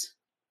that.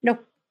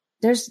 Nope.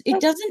 It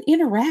Nope. doesn't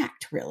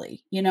interact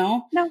really,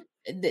 No.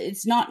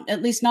 It's not,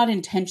 at least not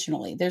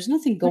intentionally. There's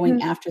nothing going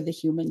Mhm. after the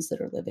humans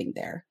that are living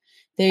there.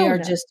 They Oh, are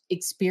no. just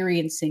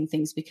experiencing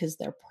things because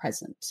they're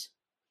present.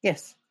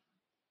 Yes.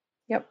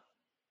 Yep.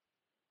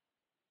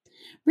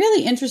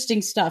 Really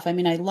interesting stuff. I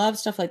mean, I love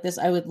stuff like this.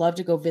 I would love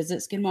to go visit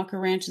Skinwalker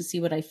Ranch and see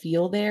what I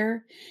feel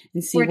there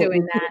and see We're what we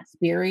doing could that.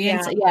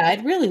 experience. Yeah. Yeah,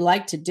 I'd really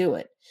like to do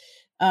it.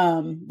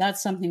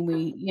 That's something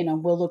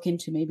we'll look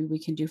into, maybe we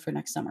can do for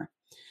next summer.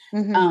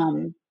 Mhm.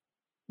 Um,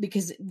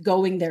 because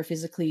going there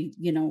physically,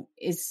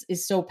 is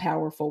so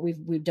powerful.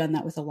 We've done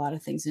that with a lot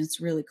of things, and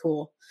it's really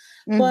cool.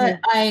 But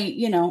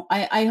Mhm.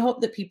 I hope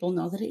that people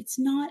know that it's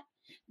not.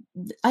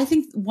 I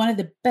think one of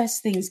the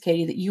best things,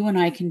 Katie, that you and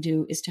I can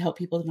do is to help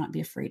people to not be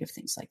afraid of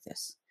things like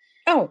this.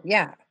 Oh,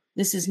 yeah.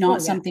 This is Oh,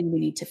 not yeah. something we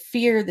need to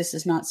fear. This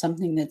is not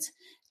something that's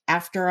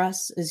after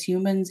us as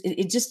humans.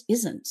 It just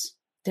isn't.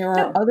 There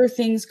are No. other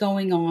things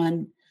going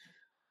on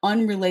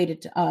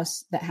unrelated to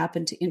us that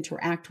happen to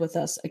interact with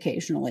us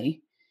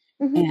occasionally,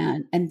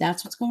 Mhm. and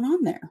that's what's going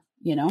on there.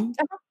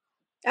 Uh-huh.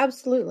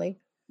 Absolutely.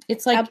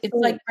 It's like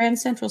Absolutely. Grand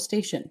Central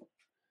Station.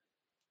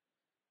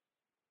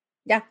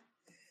 Yeah.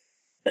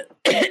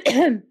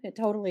 It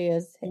totally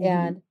is, Mhm.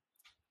 and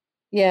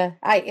yeah,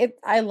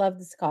 I love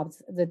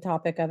the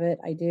topic of it.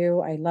 I do.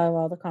 I love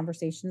all the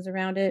conversations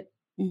around it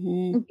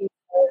Mhm.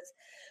 because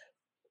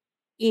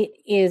it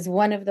is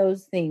one of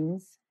those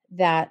things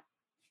that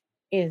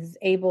is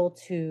able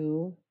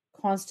to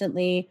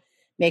constantly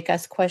make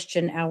us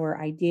question our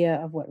idea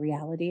of what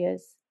reality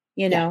is,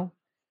 you Yeah. know,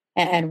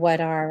 Yeah. and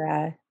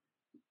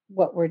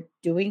what we're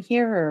doing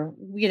here, or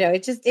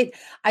it just it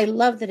I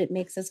love that it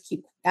makes us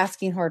keep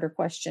asking harder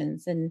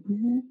questions and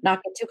Mhm.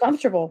 not get too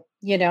comfortable,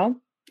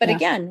 but Yeah.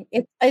 again,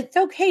 it's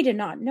okay to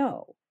not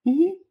know.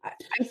 Mhm.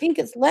 I think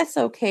it's less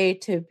okay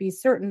to be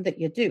certain that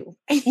you do.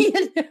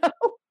 Mhm.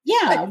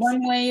 Yeah, But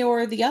one way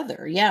or the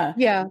other, yeah.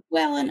 yeah.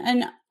 Well,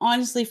 and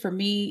honestly, for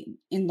me,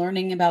 in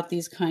learning about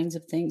these kinds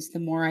of things, the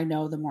more I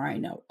know, the more I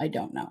know I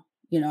don't know.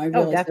 I Oh,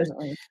 realize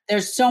definitely.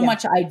 there's so Yeah.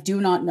 much I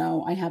do not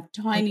know. I have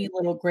tiny Mhm.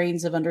 little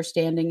grains of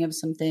understanding of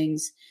some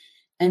things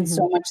and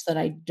so Mhm. much that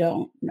I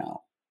don't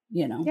know,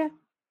 you know? Yeah.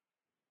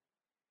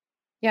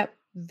 Yep.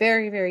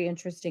 Very, very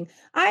interesting.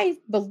 I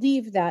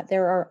believe that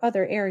there are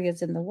other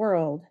areas in the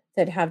world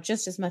that have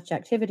just as much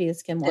activity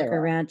as There Skinwalker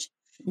are. Ranch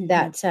Mhm.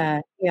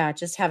 that, yeah,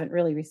 just haven't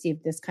really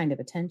received this kind of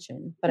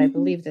attention. But I Mhm.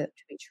 believe that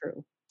to be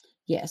true.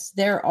 Yes,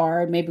 there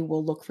are. Maybe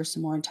we'll look for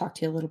some more and talk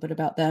to you a little bit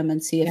about them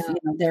and see Yeah.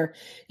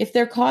 if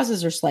their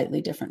causes are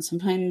slightly different.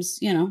 Sometimes,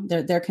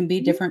 there can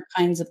be Mhm. different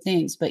kinds of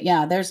things. But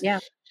yeah, Yeah.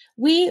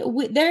 we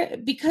there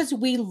because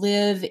we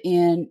live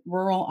in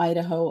rural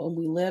Idaho and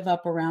we live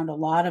up around a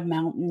lot of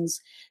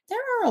mountains. There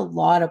are a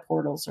lot of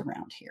portals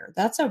around here.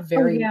 That's a Oh,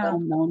 very yeah.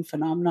 well-known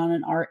phenomenon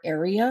in our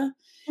area.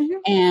 Mhm.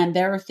 And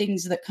there are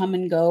things that come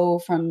and go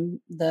from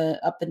the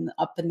up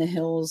in the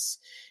hills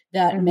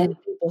that many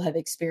Mhm. people have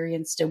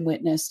experienced and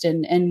witnessed,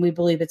 and we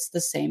believe it's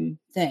the same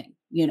thing,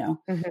 Mhm.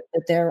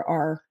 that there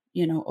are,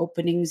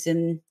 openings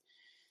in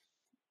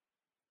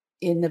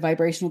the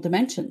vibrational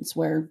dimensions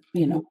where,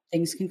 Mhm.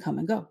 things can come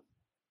and go.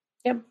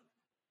 Yep.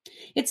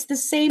 It's the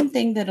same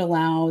thing that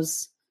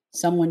allows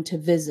someone to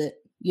visit,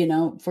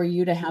 for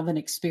you to have an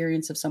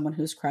experience of someone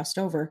who's crossed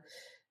over.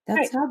 That's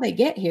Right. how they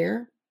get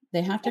here.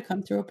 They have to Yep.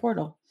 come through a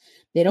portal.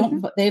 They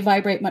don't Mhm. they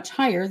vibrate much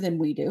higher than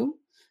we do,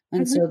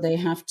 and Mhm. so they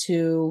have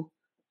to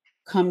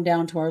come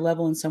down to our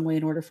level in some way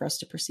in order for us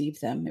to perceive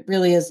them. It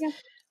really is Yeah.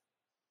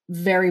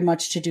 very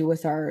much to do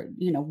with our,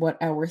 what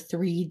our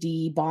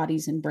 3D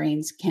bodies and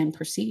brains can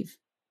perceive.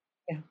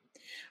 Yeah.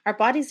 Our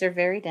bodies are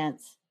very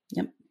dense,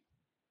 Yep.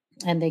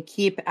 and they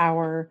keep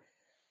our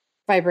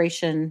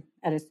vibration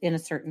in a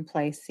certain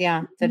place.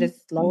 Yeah, that Mhm.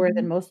 is lower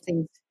than Mhm. most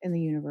things in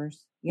the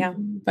universe. Yeah.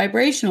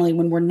 Vibrationally,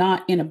 when we're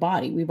not in a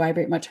body, we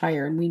vibrate much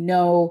higher and we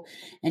know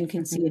and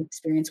can see and Mhm.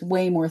 experience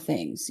way more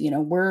things.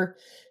 We're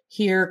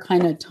here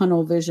kind of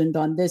tunnel visioned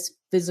on this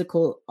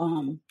physical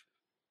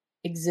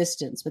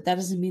existence, but that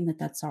doesn't mean that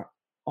that's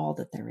all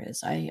that there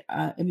is. In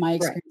my Right.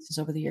 experiences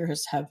over the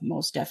years have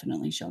most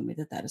definitely shown me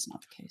that that is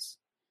not the case.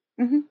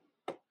 Mhm.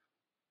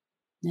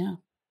 Yeah.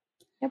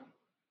 Yep.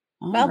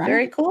 All Well, right.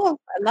 very cool.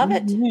 I love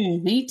it.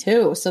 Me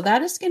too. So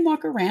that is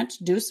Skinwalker Ranch.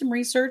 Do some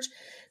research.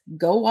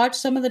 Go watch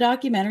some of the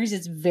documentaries.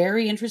 It's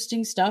very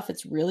interesting stuff.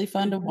 It's really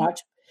fun to Mhm.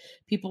 watch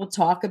people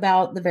talk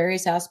about the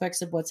various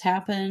aspects of what's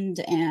happened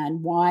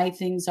and why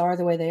things are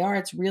the way they are.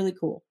 It's really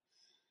cool.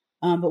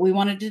 But we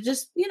wanted to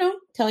just,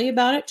 tell you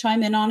about it,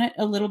 chime in on it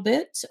a little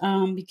bit,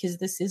 because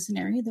this is an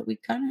area that we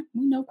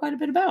know quite a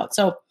bit about.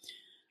 So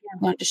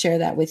wanted to share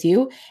that with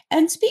you.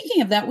 And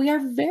speaking of that, we are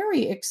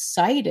very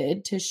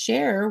excited to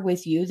share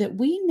with you that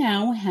we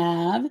now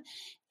have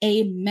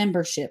a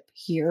membership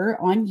here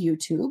on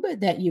YouTube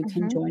that you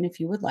can Mhm, join if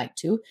you would like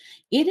to.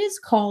 It is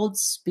called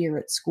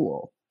Spirit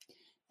School.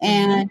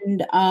 mhm,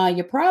 And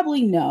you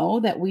probably know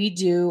that we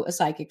do a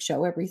psychic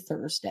show every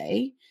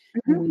Thursday.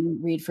 And mhm, we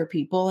read for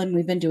people, and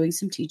we've been doing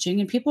some teaching,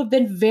 and people have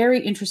been very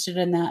interested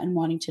in that and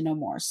wanting to know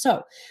more.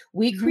 So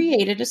we mhm,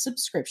 created a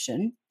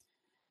subscription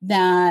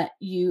that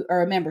you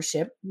or a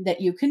membership that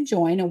you can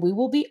join, and we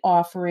will be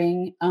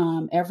offering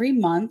every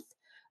month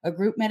a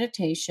group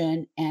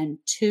meditation and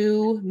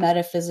 2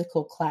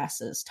 metaphysical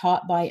classes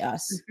taught by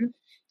us mhm.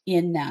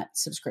 in that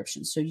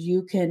subscription. So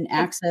you can Yep.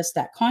 access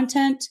that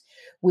content.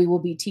 We will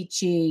be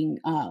teaching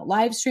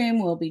live stream.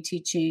 We'll be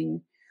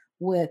teaching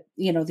with,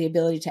 the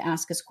ability to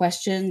ask us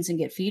questions and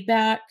get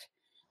feedback.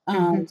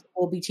 Mhm,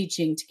 We'll be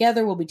teaching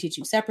together. We'll be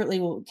teaching separately.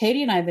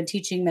 Katie and I have been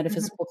teaching mhm,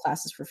 metaphysical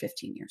classes for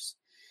 15 years.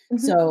 mhm.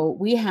 So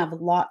we have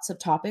lots of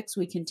topics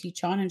we can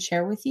teach on and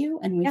share with you.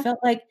 And we Yeah. felt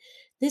like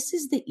this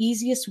is the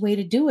easiest way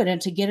to do it and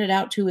to get it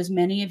out to as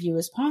many of you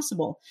as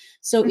possible.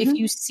 So if Mhm,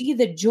 you see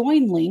the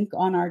join link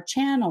on our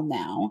channel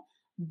now,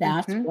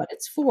 that's mhm. what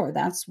it's for.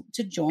 That's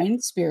to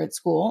join Spirit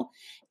School.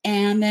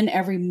 And then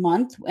every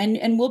month,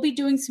 and we'll be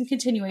doing some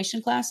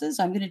continuation classes.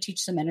 I'm going to teach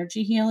some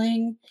energy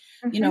healing.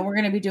 Mhm, We're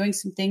going to be doing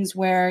some things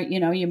where,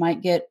 you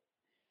might get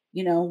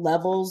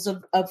levels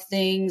of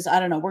things. I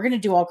don't know. We're going to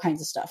do all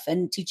kinds of stuff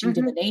and teaching mhm.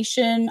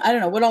 divination. I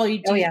don't know what all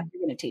you Oh, do. yeah.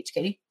 You're going to teach,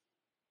 Katie.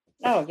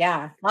 Oh,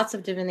 yeah. Lots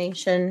of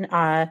divination.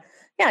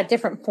 Yeah,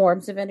 different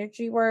forms of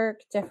energy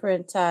work,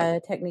 different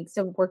techniques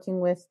of working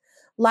with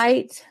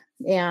light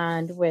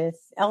and with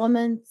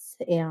elements,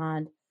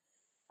 and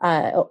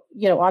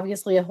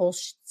obviously a whole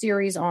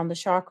series on the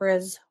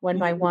chakras one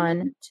by Mhm.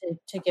 one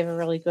to give a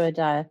really good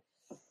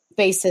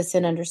basis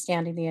in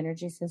understanding the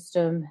energy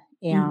system,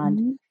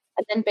 Mhm.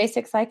 and then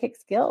basic psychic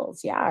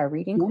skills. Yeah,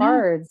 reading Yeah.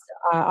 cards,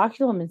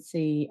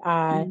 occlumency,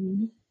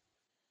 Mhm.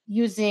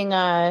 using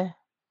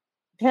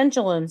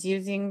pendulums,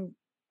 using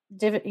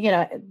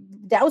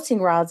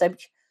dowsing rods.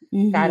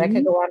 God, I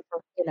could Mhm. go on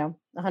for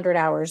 100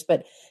 hours,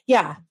 but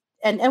yeah,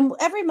 and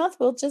every month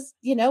we'll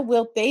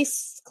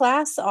base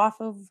class off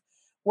of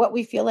what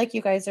we feel like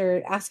you guys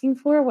are asking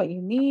for, what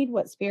you need,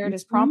 what spirit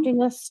is Mhm.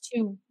 prompting us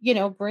to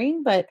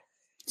bring. But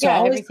So yeah,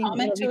 always everything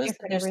comment it'll to be us if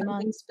different there's every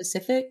month. something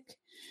specific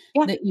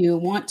Yeah, that you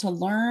want to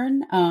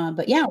learn.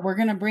 But yeah. yeah, we're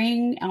going to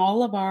bring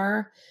all of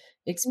our Mhm,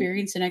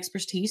 experience and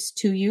expertise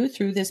to you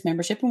through this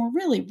membership, and we're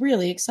really,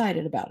 really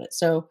excited about it.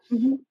 So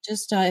mhm.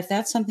 just if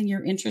that's something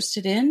you're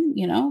interested in,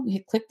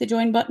 click the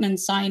join button and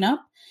sign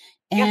up,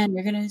 Yep. and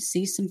you're going to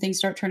see some things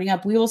start turning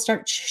up. We will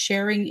start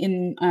sharing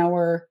in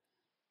our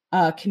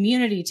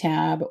community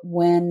tab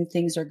when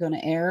things are going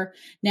to air.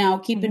 Now,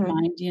 keep in Mhm.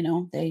 mind,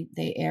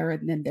 they air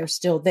and then they're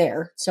still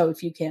there. So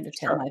if you can't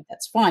attend Sure. live,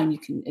 that's fine. You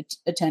can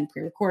attend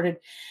pre-recorded,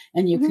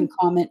 and you can Mhm.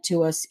 comment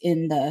to us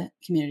in the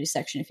community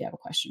section if you have a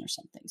question or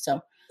something.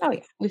 So Oh,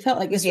 yeah. we felt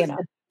like this Easy was enough.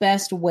 the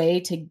best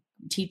way to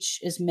teach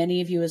as many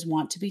of you as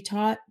want to be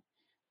taught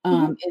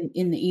Mhm.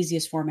 in the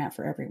easiest format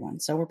for everyone.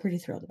 So we're pretty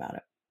thrilled about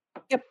it.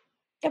 Yep.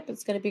 Yep,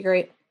 it's gonna be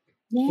great.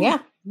 Yeah, Yeah.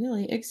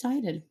 really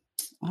excited.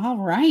 All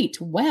right.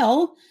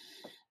 Well,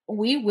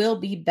 we will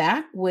be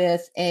back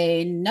with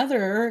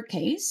another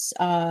case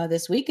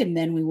this week, and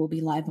then we will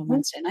be live on Mhm.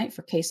 Wednesday night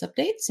for case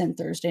updates and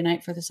Thursday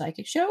night for the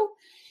psychic show.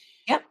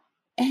 Yep.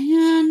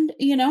 And,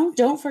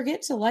 don't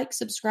forget to like,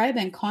 subscribe,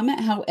 and comment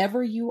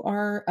however you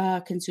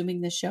are consuming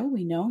this show.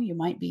 We know you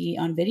might be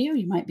on video,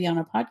 you might be on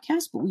a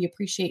podcast, but we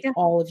appreciate Yeah.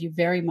 all of you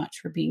very much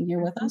for being here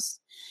with Mhm. us.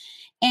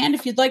 And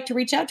if you'd like to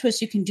reach out to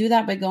us, you can do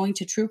that by going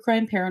to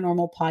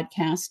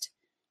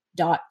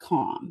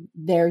truecrimeparanormalpodcast.com.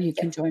 There you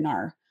can Yep. join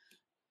our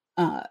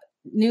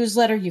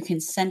newsletter. You can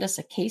send us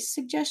a case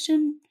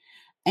suggestion,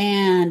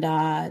 and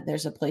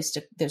there's a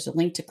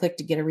link to click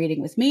to get a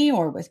reading with me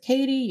or with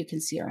Katie. You can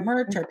see our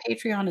merch, Mhm. our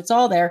Patreon. It's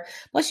all there.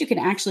 Plus, you can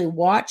actually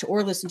watch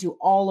or listen to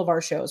all of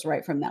our shows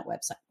right from that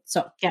website.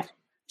 So Yep.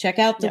 check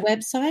out the Yep.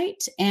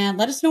 website and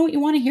let us know what you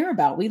want to hear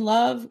about. We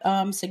love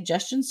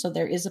suggestions. So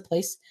there is a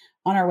place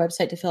on our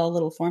website to fill a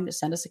little form to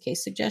send us a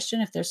case suggestion.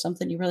 If there's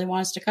something you really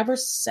want us to cover,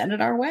 send it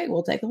our way.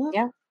 We'll take a look.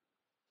 Yeah.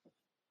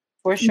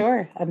 For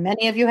sure.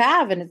 Many of you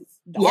have, and it's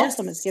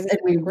awesome. It's Yes, given and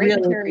us we some great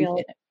really material.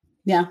 appreciate it.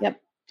 Yeah.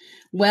 Yep.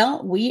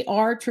 Well, we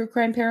are True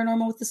Crime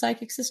Paranormal with the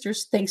Psychic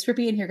Sisters. Thanks for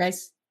being here,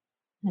 guys.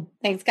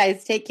 Thanks,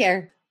 guys. Take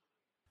care.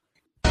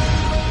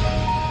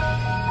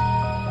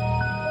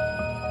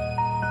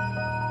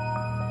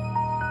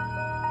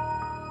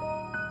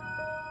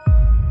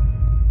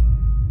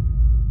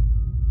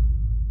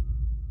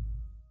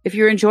 If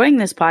you're enjoying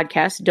this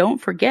podcast, don't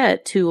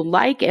forget to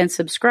like and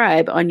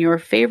subscribe on your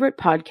favorite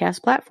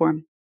podcast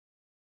platform.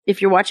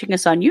 If you're watching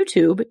us on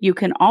YouTube, you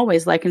can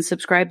always like and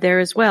subscribe there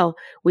as well.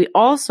 We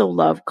also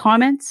love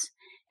comments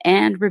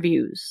and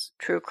reviews.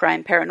 True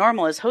Crime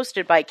Paranormal is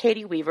hosted by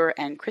Katie Weaver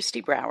and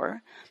Kristi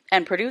Brower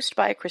and produced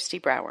by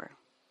Kristi Brower.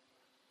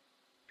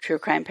 True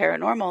Crime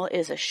Paranormal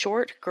is a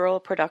Short Girl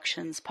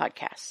Productions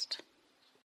podcast.